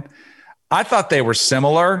talking. I thought they were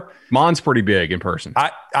similar. Mond's pretty big in person.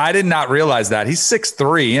 I did not realize that. He's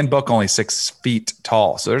 6'3", Ian Book only 6 feet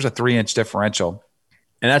tall, so there's a 3-inch differential.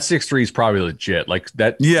 And that 6'3" is probably legit. Like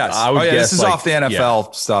that. Yes. I would guess this is off the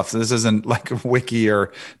NFL stuff. This isn't like a Wiki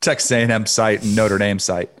or Texas A&M site and Notre Dame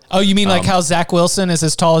site. Oh, you mean like how Zach Wilson is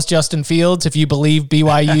as tall as Justin Fields, if you believe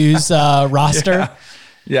BYU's roster? Yeah.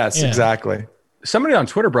 Yes, exactly. Somebody on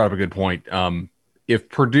Twitter brought up a good point. If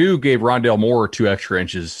Purdue gave Rondale Moore 2 extra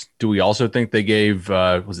inches, do we also think they gave,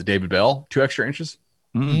 was it David Bell 2 extra inches?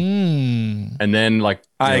 Mm. And then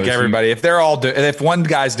I think everybody, if one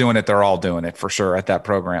guy's doing it, they're all doing it for sure at that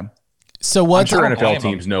program. So what? I'm sure NFL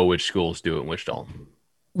teams know which schools do it and which don't.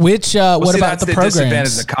 What about the programs?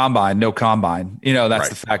 Disadvantage of the combine, no combine. That's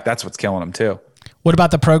the fact. That's what's killing them too. What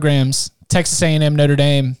about the programs? Texas A&M, Notre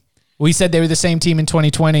Dame. We said they were the same team in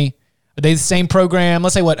 2020. Are they the same program?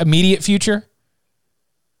 Let's say immediate future?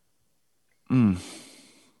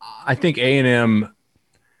 I think A&M,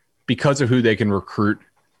 because of who they can recruit,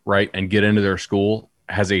 right, and get into their school,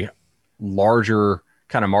 has a larger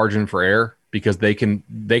kind of margin for error because they can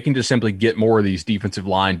just simply get more of these defensive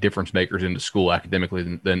line difference makers into school academically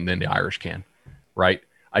than the Irish can, right?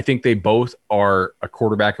 I think they both are a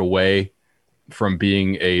quarterback away from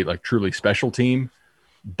being a truly special team,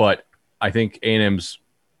 but I think A&M's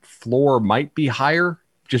floor might be higher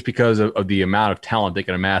just because of the amount of talent they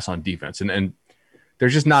can amass on defense. And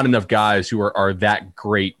there's just not enough guys who are that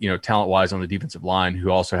great, talent-wise on the defensive line who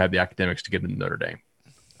also have the academics to get into Notre Dame.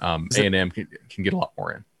 A&M can get a lot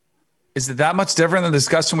more in. Is it that much different than the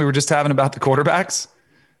discussion we were just having about the quarterbacks?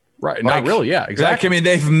 Right. Not really. Yeah, exactly.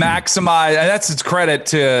 They've maximized, and that's its credit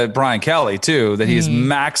to Brian Kelly too, that he's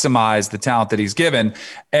maximized the talent that he's given.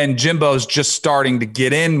 And Jimbo's just starting to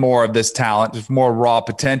get in more of this talent, with more raw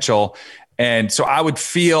potential. And so I would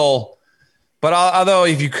feel, but although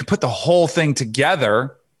if you could put the whole thing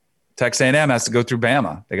together, Texas A&M has to go through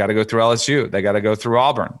Bama. They got to go through LSU. They got to go through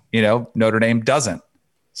Auburn. Notre Dame doesn't.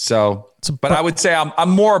 So, but I would say I'm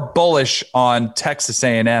more bullish on Texas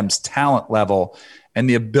A&M's talent level and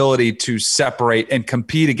the ability to separate and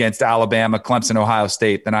compete against Alabama, Clemson, Ohio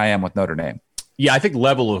State than I am with Notre Dame. Yeah, I think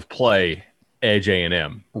level of play, edge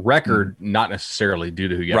A&M. Record, not necessarily due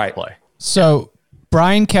to who you have to play. So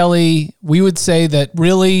Brian Kelly, we would say that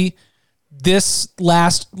really this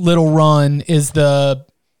last little run is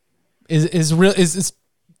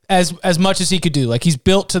as much as he could do. Like, he's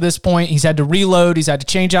built to this point. He's had to reload. He's had to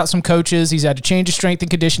change out some coaches. He's had to change his strength and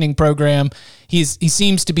conditioning program. He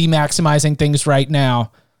seems to be maximizing things right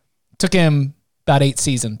now. Took him about 8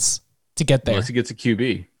 seasons to get there. Unless he gets a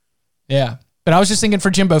QB. Yeah. But I was just thinking for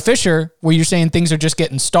Jimbo Fisher, where you're saying things are just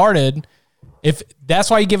getting started, if that's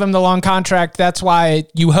why you give him the long contract, that's why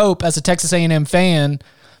you hope as a Texas A&M fan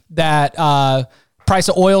that price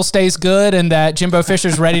of oil stays good and that Jimbo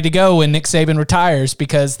Fisher's ready to go when Nick Saban retires,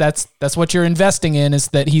 because that's what you're investing in, is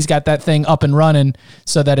that he's got that thing up and running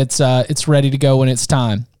so that it's ready to go when it's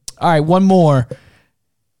time. All right, one more.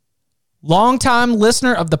 Longtime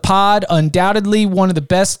listener of the pod, undoubtedly one of the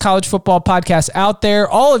best college football podcasts out there.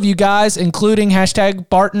 All of you guys, including hashtag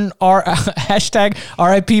Barton, hashtag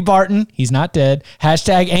RIP Barton, he's not dead,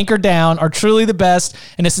 hashtag Anchor Down, are truly the best.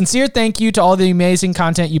 And a sincere thank you to all the amazing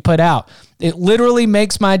content you put out. It literally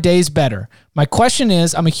makes my days better. My question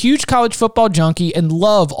is, I'm a huge college football junkie and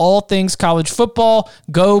love all things college football.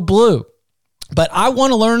 Go Blue. But I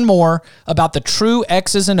want to learn more about the true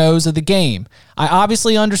X's and O's of the game. I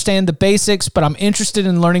obviously understand the basics, but I'm interested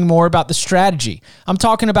in learning more about the strategy. I'm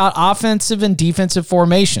talking about offensive and defensive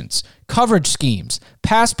formations, coverage schemes,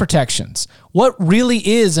 pass protections. What really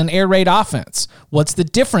is an air raid offense? What's the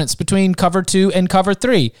difference between cover 2 and cover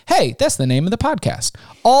 3? Hey, that's the name of the podcast.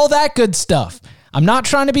 All that good stuff. I'm not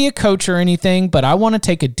trying to be a coach or anything, but I want to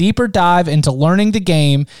take a deeper dive into learning the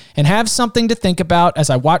game and have something to think about as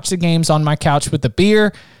I watch the games on my couch with a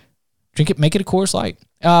beer. Drink it, make it a Coors Light.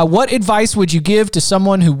 What advice would you give to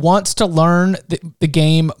someone who wants to learn the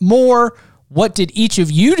game more? What did each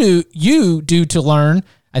of you do to learn?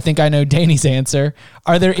 I think I know Danny's answer.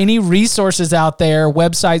 Are there any resources out there,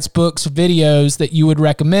 websites, books, videos that you would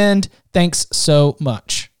recommend? Thanks so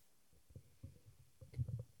much.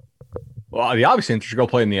 Well, the obvious answer is go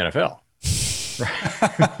play in the NFL.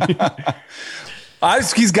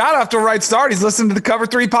 He's got off to a right start. He's listening to the Cover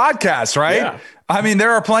 3 podcast, right? Yeah. I mean,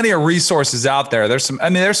 there are plenty of resources out there. There's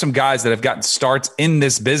some guys that have gotten starts in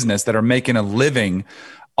this business that are making a living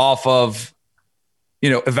off of,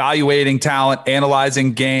 evaluating talent,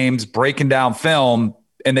 analyzing games, breaking down film,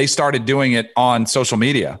 and they started doing it on social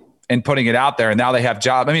media and putting it out there. And now they have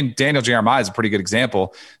jobs. I mean, Daniel Jeremiah is a pretty good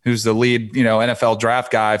example, who's the lead, NFL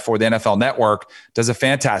draft guy for the NFL Network, does a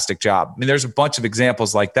fantastic job. I mean, there's a bunch of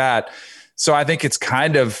examples like that. So I think it's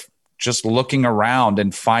kind of just looking around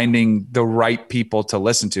and finding the right people to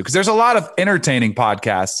listen to, because there's a lot of entertaining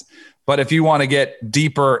podcasts, but if you want to get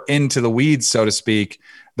deeper into the weeds, so to speak,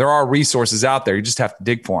 there are resources out there. You just have to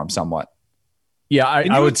dig for them somewhat. Yeah,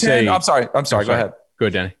 I would say. I'm sorry. Go ahead. Go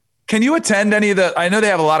ahead, Danny. Can you attend any of I know they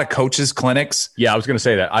have a lot of coaches clinics. Yeah, I was going to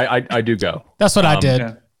say that. I do go. That's what I did.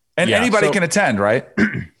 Yeah. And anybody can attend, right?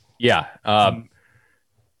 Yeah.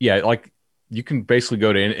 Like you can basically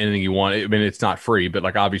go to anything you want. I mean, it's not free, but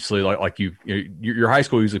like obviously like your high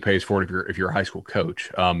school usually pays for it if you're a high school coach.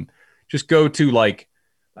 Just go to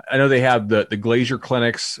I know they have the Glazier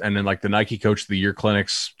clinics and then like the Nike Coach of the Year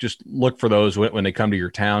clinics. Just look for those when they come to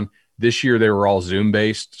your town. This year they were all Zoom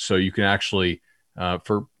based, so you can actually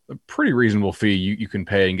for a pretty reasonable fee, you can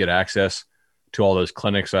pay and get access to all those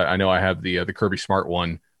clinics. I know I have the Kirby Smart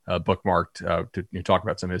one bookmarked to talk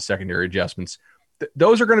about some of his secondary adjustments.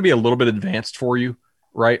 Those are going to be a little bit advanced for you,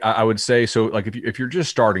 right? I would say. So like if you're just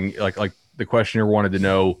starting, like the questioner wanted to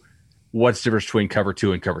know what's the difference between cover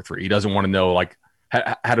 2 and cover 3. He doesn't want to know like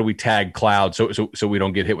how do we tag cloud so we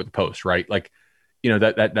don't get hit with the post, right? Like,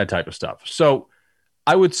 that type of stuff. So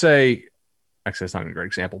I would say, actually that's not a great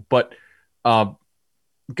example, but go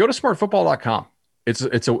to smartfootball.com.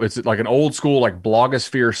 It's like an old school, like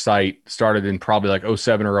blogosphere site, started in probably like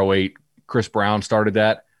 07 or 08. Chris Brown started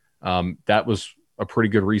that. That was a pretty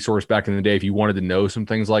good resource back in the day. If you wanted to know some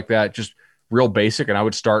things like that, just real basic. And I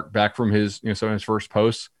would start back from his, some of his first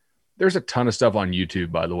posts. There's a ton of stuff on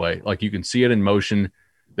YouTube, by the way. Like you can see it in motion.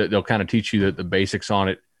 That they'll kind of teach you the basics on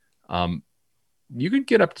it. You can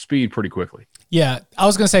get up to speed pretty quickly. Yeah. I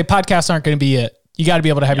was going to say podcasts aren't going to be it. You got to be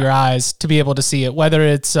able to have your eyes to be able to see it, whether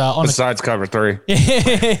it's besides cover 3. Don't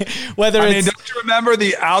you remember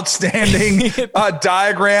the outstanding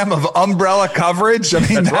diagram of umbrella coverage? I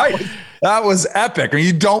mean, that was epic. I mean,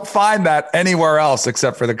 you don't find that anywhere else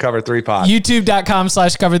except for the Cover 3 pod.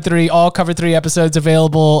 YouTube.com/Cover3. All Cover 3 episodes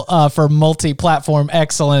available for multi-platform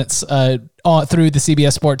excellence through the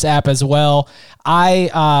CBS Sports app as well.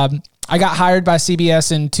 I got hired by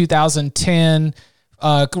CBS in 2010.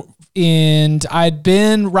 And I'd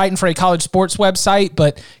been writing for a college sports website,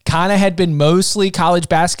 but kind of had been mostly college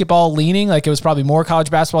basketball leaning. Like it was probably more college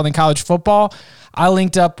basketball than college football. I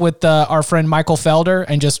linked up with our friend Michael Felder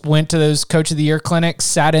and just went to those Coach of the Year clinics,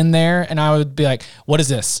 sat in there, and I would be like, what is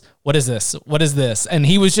this? What is this? What is this? And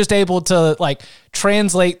he was just able to like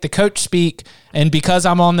translate the coach speak. And because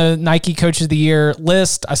I'm on the Nike Coach of the Year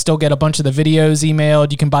list, I still get a bunch of the videos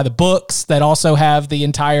emailed. You can buy the books that also have the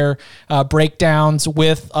entire breakdowns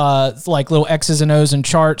with like little X's and O's and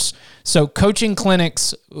charts. So coaching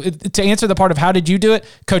clinics, to answer the part of how did you do it?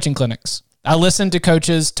 Coaching clinics. I listened to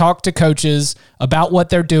coaches, talked to coaches about what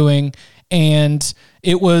they're doing. And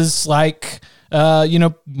it was like,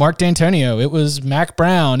 Mark D'Antonio, it was Mac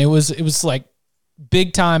Brown. It was like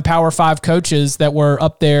big time Power 5 coaches that were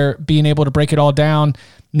up there being able to break it all down.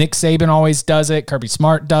 Nick Saban always does it. Kirby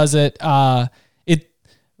Smart does it.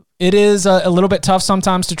 It is a little bit tough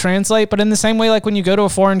sometimes to translate, but in the same way, like when you go to a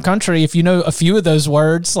foreign country, if you know a few of those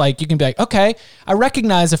words, like you can be like, okay, I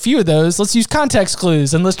recognize a few of those. Let's use context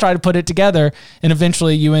clues and let's try to put it together. And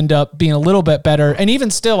eventually you end up being a little bit better. And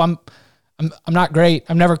even still, I'm I'm not great.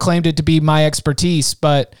 I've never claimed it to be my expertise,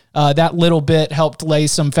 but that little bit helped lay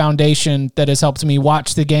some foundation that has helped me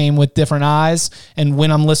watch the game with different eyes. And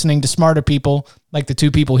when I'm listening to smarter people, like the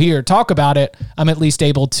two people here, talk about it, I'm at least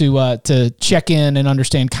able to check in and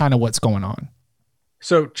understand kind of what's going on.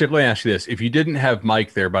 So, Chip, let me ask you this. If you didn't have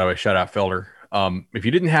Mike there, by the way, shout out Felder. If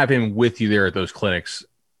you didn't have him with you there at those clinics,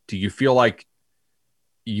 do you feel like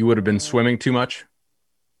you would have been swimming too much?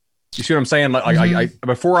 You see what I'm saying? Like, I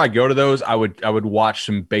before I go to those, I would watch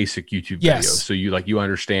some basic YouTube videos, so you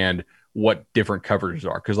understand what different coverages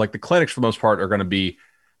are. Because like the clinics for the most part are going to be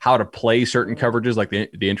how to play certain coverages, like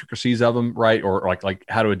the intricacies of them, right? Or like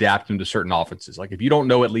how to adapt them to certain offenses. Like if you don't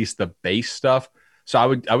know at least the base stuff, so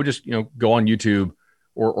I would just go on YouTube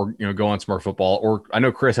or go on Smart Football. Or I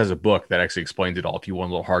know Chris has a book that actually explains it all. If you want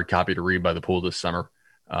a little hard copy to read by the pool this summer,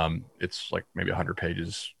 it's like maybe 100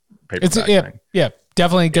 pages. Yeah.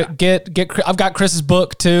 Definitely get. I've got Chris's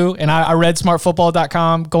book too, and I read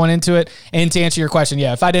smartfootball.com going into it. And to answer your question,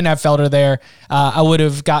 if I didn't have Felder there, I would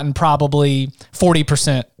have gotten probably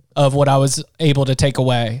 40% of what I was able to take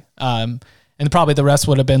away. And probably the rest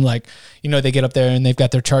would have been like, they get up there and they've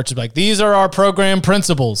got their charts of like, these are our program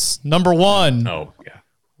principles. Number 1. Oh yeah.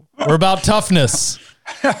 We're about toughness.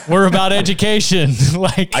 We're about education.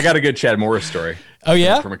 Like I got a good Chad Morris story. Oh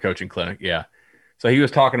yeah. From a coaching clinic. Yeah. So he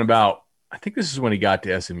was talking about, I think this is when he got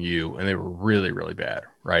to SMU and they were really, really bad.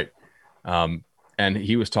 Right. And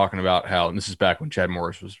he was talking about how, and this is back when Chad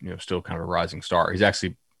Morris was, still kind of a rising star. He's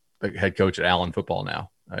actually the head coach at Allen football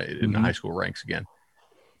now in the high school ranks again.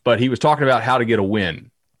 But he was talking about how to get a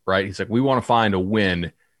win, right? He's like, we want to find a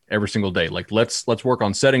win every single day. Like, let's work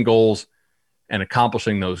on setting goals and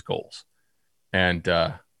accomplishing those goals. And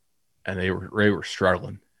they were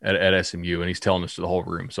struggling at SMU, and he's telling this to the whole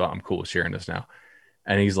room. So I'm cool with sharing this now.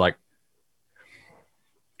 And he's like,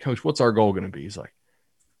 Coach, what's our goal going to be? He's like,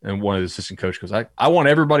 and one of the assistant coaches goes, I want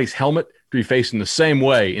everybody's helmet to be facing the same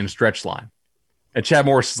way in stretch line. And Chad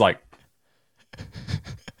Morris is like,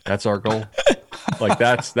 that's our goal. Like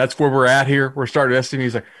that's where we're at here. We're starting to SMU.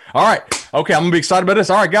 He's like, all right, okay, I'm gonna be excited about this.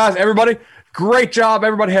 All right, guys, everybody, great job.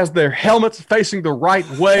 Everybody has their helmets facing the right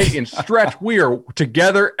way in stretch. We are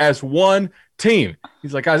together as one team.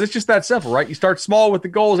 He's like, guys, it's just that simple, right? You start small with the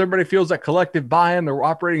goals. Everybody feels that collective buy-in. They're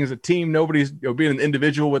operating as a team. Nobody's being an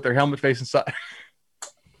individual with their helmet facing side.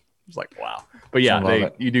 It's like, wow. But yeah,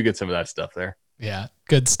 you do get some of that stuff there. Yeah,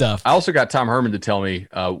 good stuff. I also got Tom Herman to tell me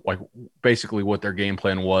like basically what their game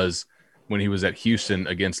plan was when he was at Houston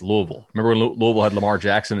against Louisville. Remember when Louisville had Lamar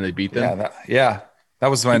Jackson and they beat them? That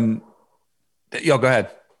was when – go ahead.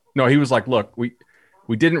 No, he was like, look, we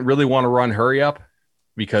didn't really want to run hurry up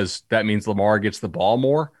because that means Lamar gets the ball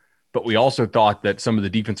more. But we also thought that some of the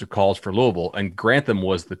defensive calls for Louisville, and Grantham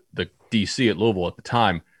was the DC at Louisville at the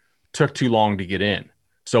time, took too long to get in.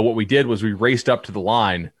 So what we did was we raced up to the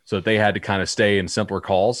line so that they had to kind of stay in simpler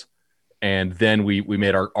calls. And then we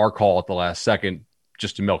made our call at the last second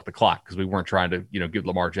just to milk the clock because we weren't trying to, give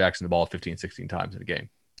Lamar Jackson the ball 15, 16 times in a game.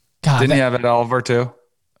 God, didn't he have it Oliver too?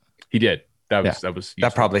 He did.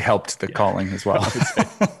 That probably helped the calling as well.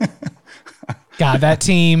 God, that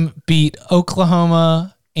team beat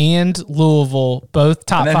Oklahoma and Louisville, both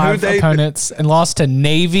top 5 opponents, and lost to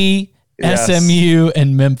Navy, SMU,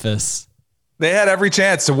 and Memphis. They had every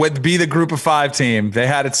chance to be the group of 5 team. They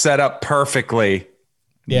had it set up perfectly.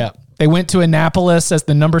 Yeah. They went to Annapolis as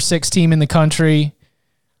the number 6 team in the country.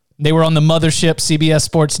 They were on the mothership CBS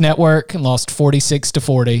Sports Network and lost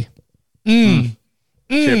 46-40.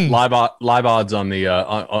 Chip, live odds on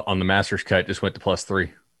the Masters cut just went to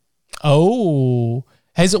 +3. Oh.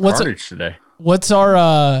 Hey, Carnage today. I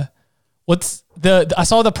saw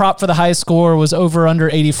the prop for the highest score was over under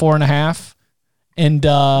 84.5.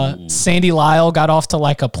 And Sandy Lyle got off to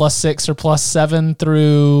like a +6 or +7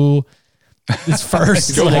 through his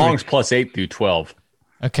first. Joe Long's +8 through 12.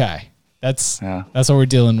 Okay. That's what we're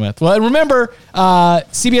dealing with. Well, and remember,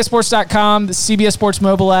 CBSSports.com, the CBS Sports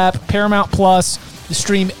mobile app, Paramount Plus, to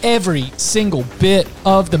stream every single bit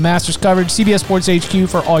of the Masters coverage. CBS Sports HQ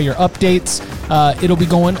for all your updates. It'll be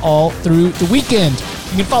going all through the weekend.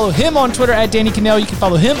 You can follow him on Twitter at Danny Cannell. You can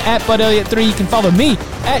follow him at Bud Elliott 3. You can follow me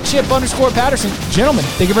at Chip_Patterson. Gentlemen,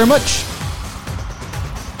 thank you very much.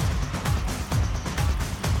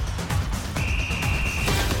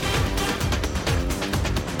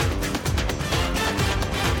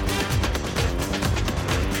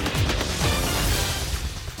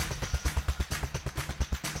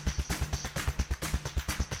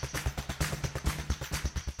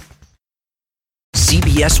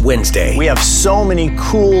 CBS Wednesday. We have so many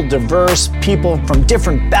cool, diverse people from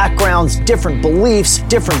different backgrounds, different beliefs,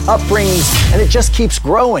 different upbringings, and it just keeps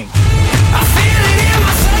growing.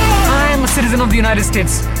 I'm citizen of the United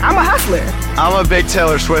States. I'm a hustler. I'm a big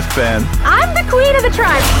Taylor Swift fan. I'm the queen of the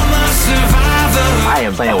tribe. I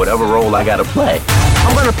am playing whatever role I gotta play.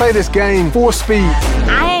 I'm gonna play this game full speed.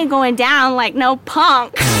 I ain't going down like no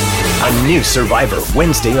punk. A new Survivor,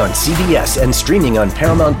 Wednesday on CBS and streaming on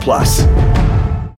Paramount Plus.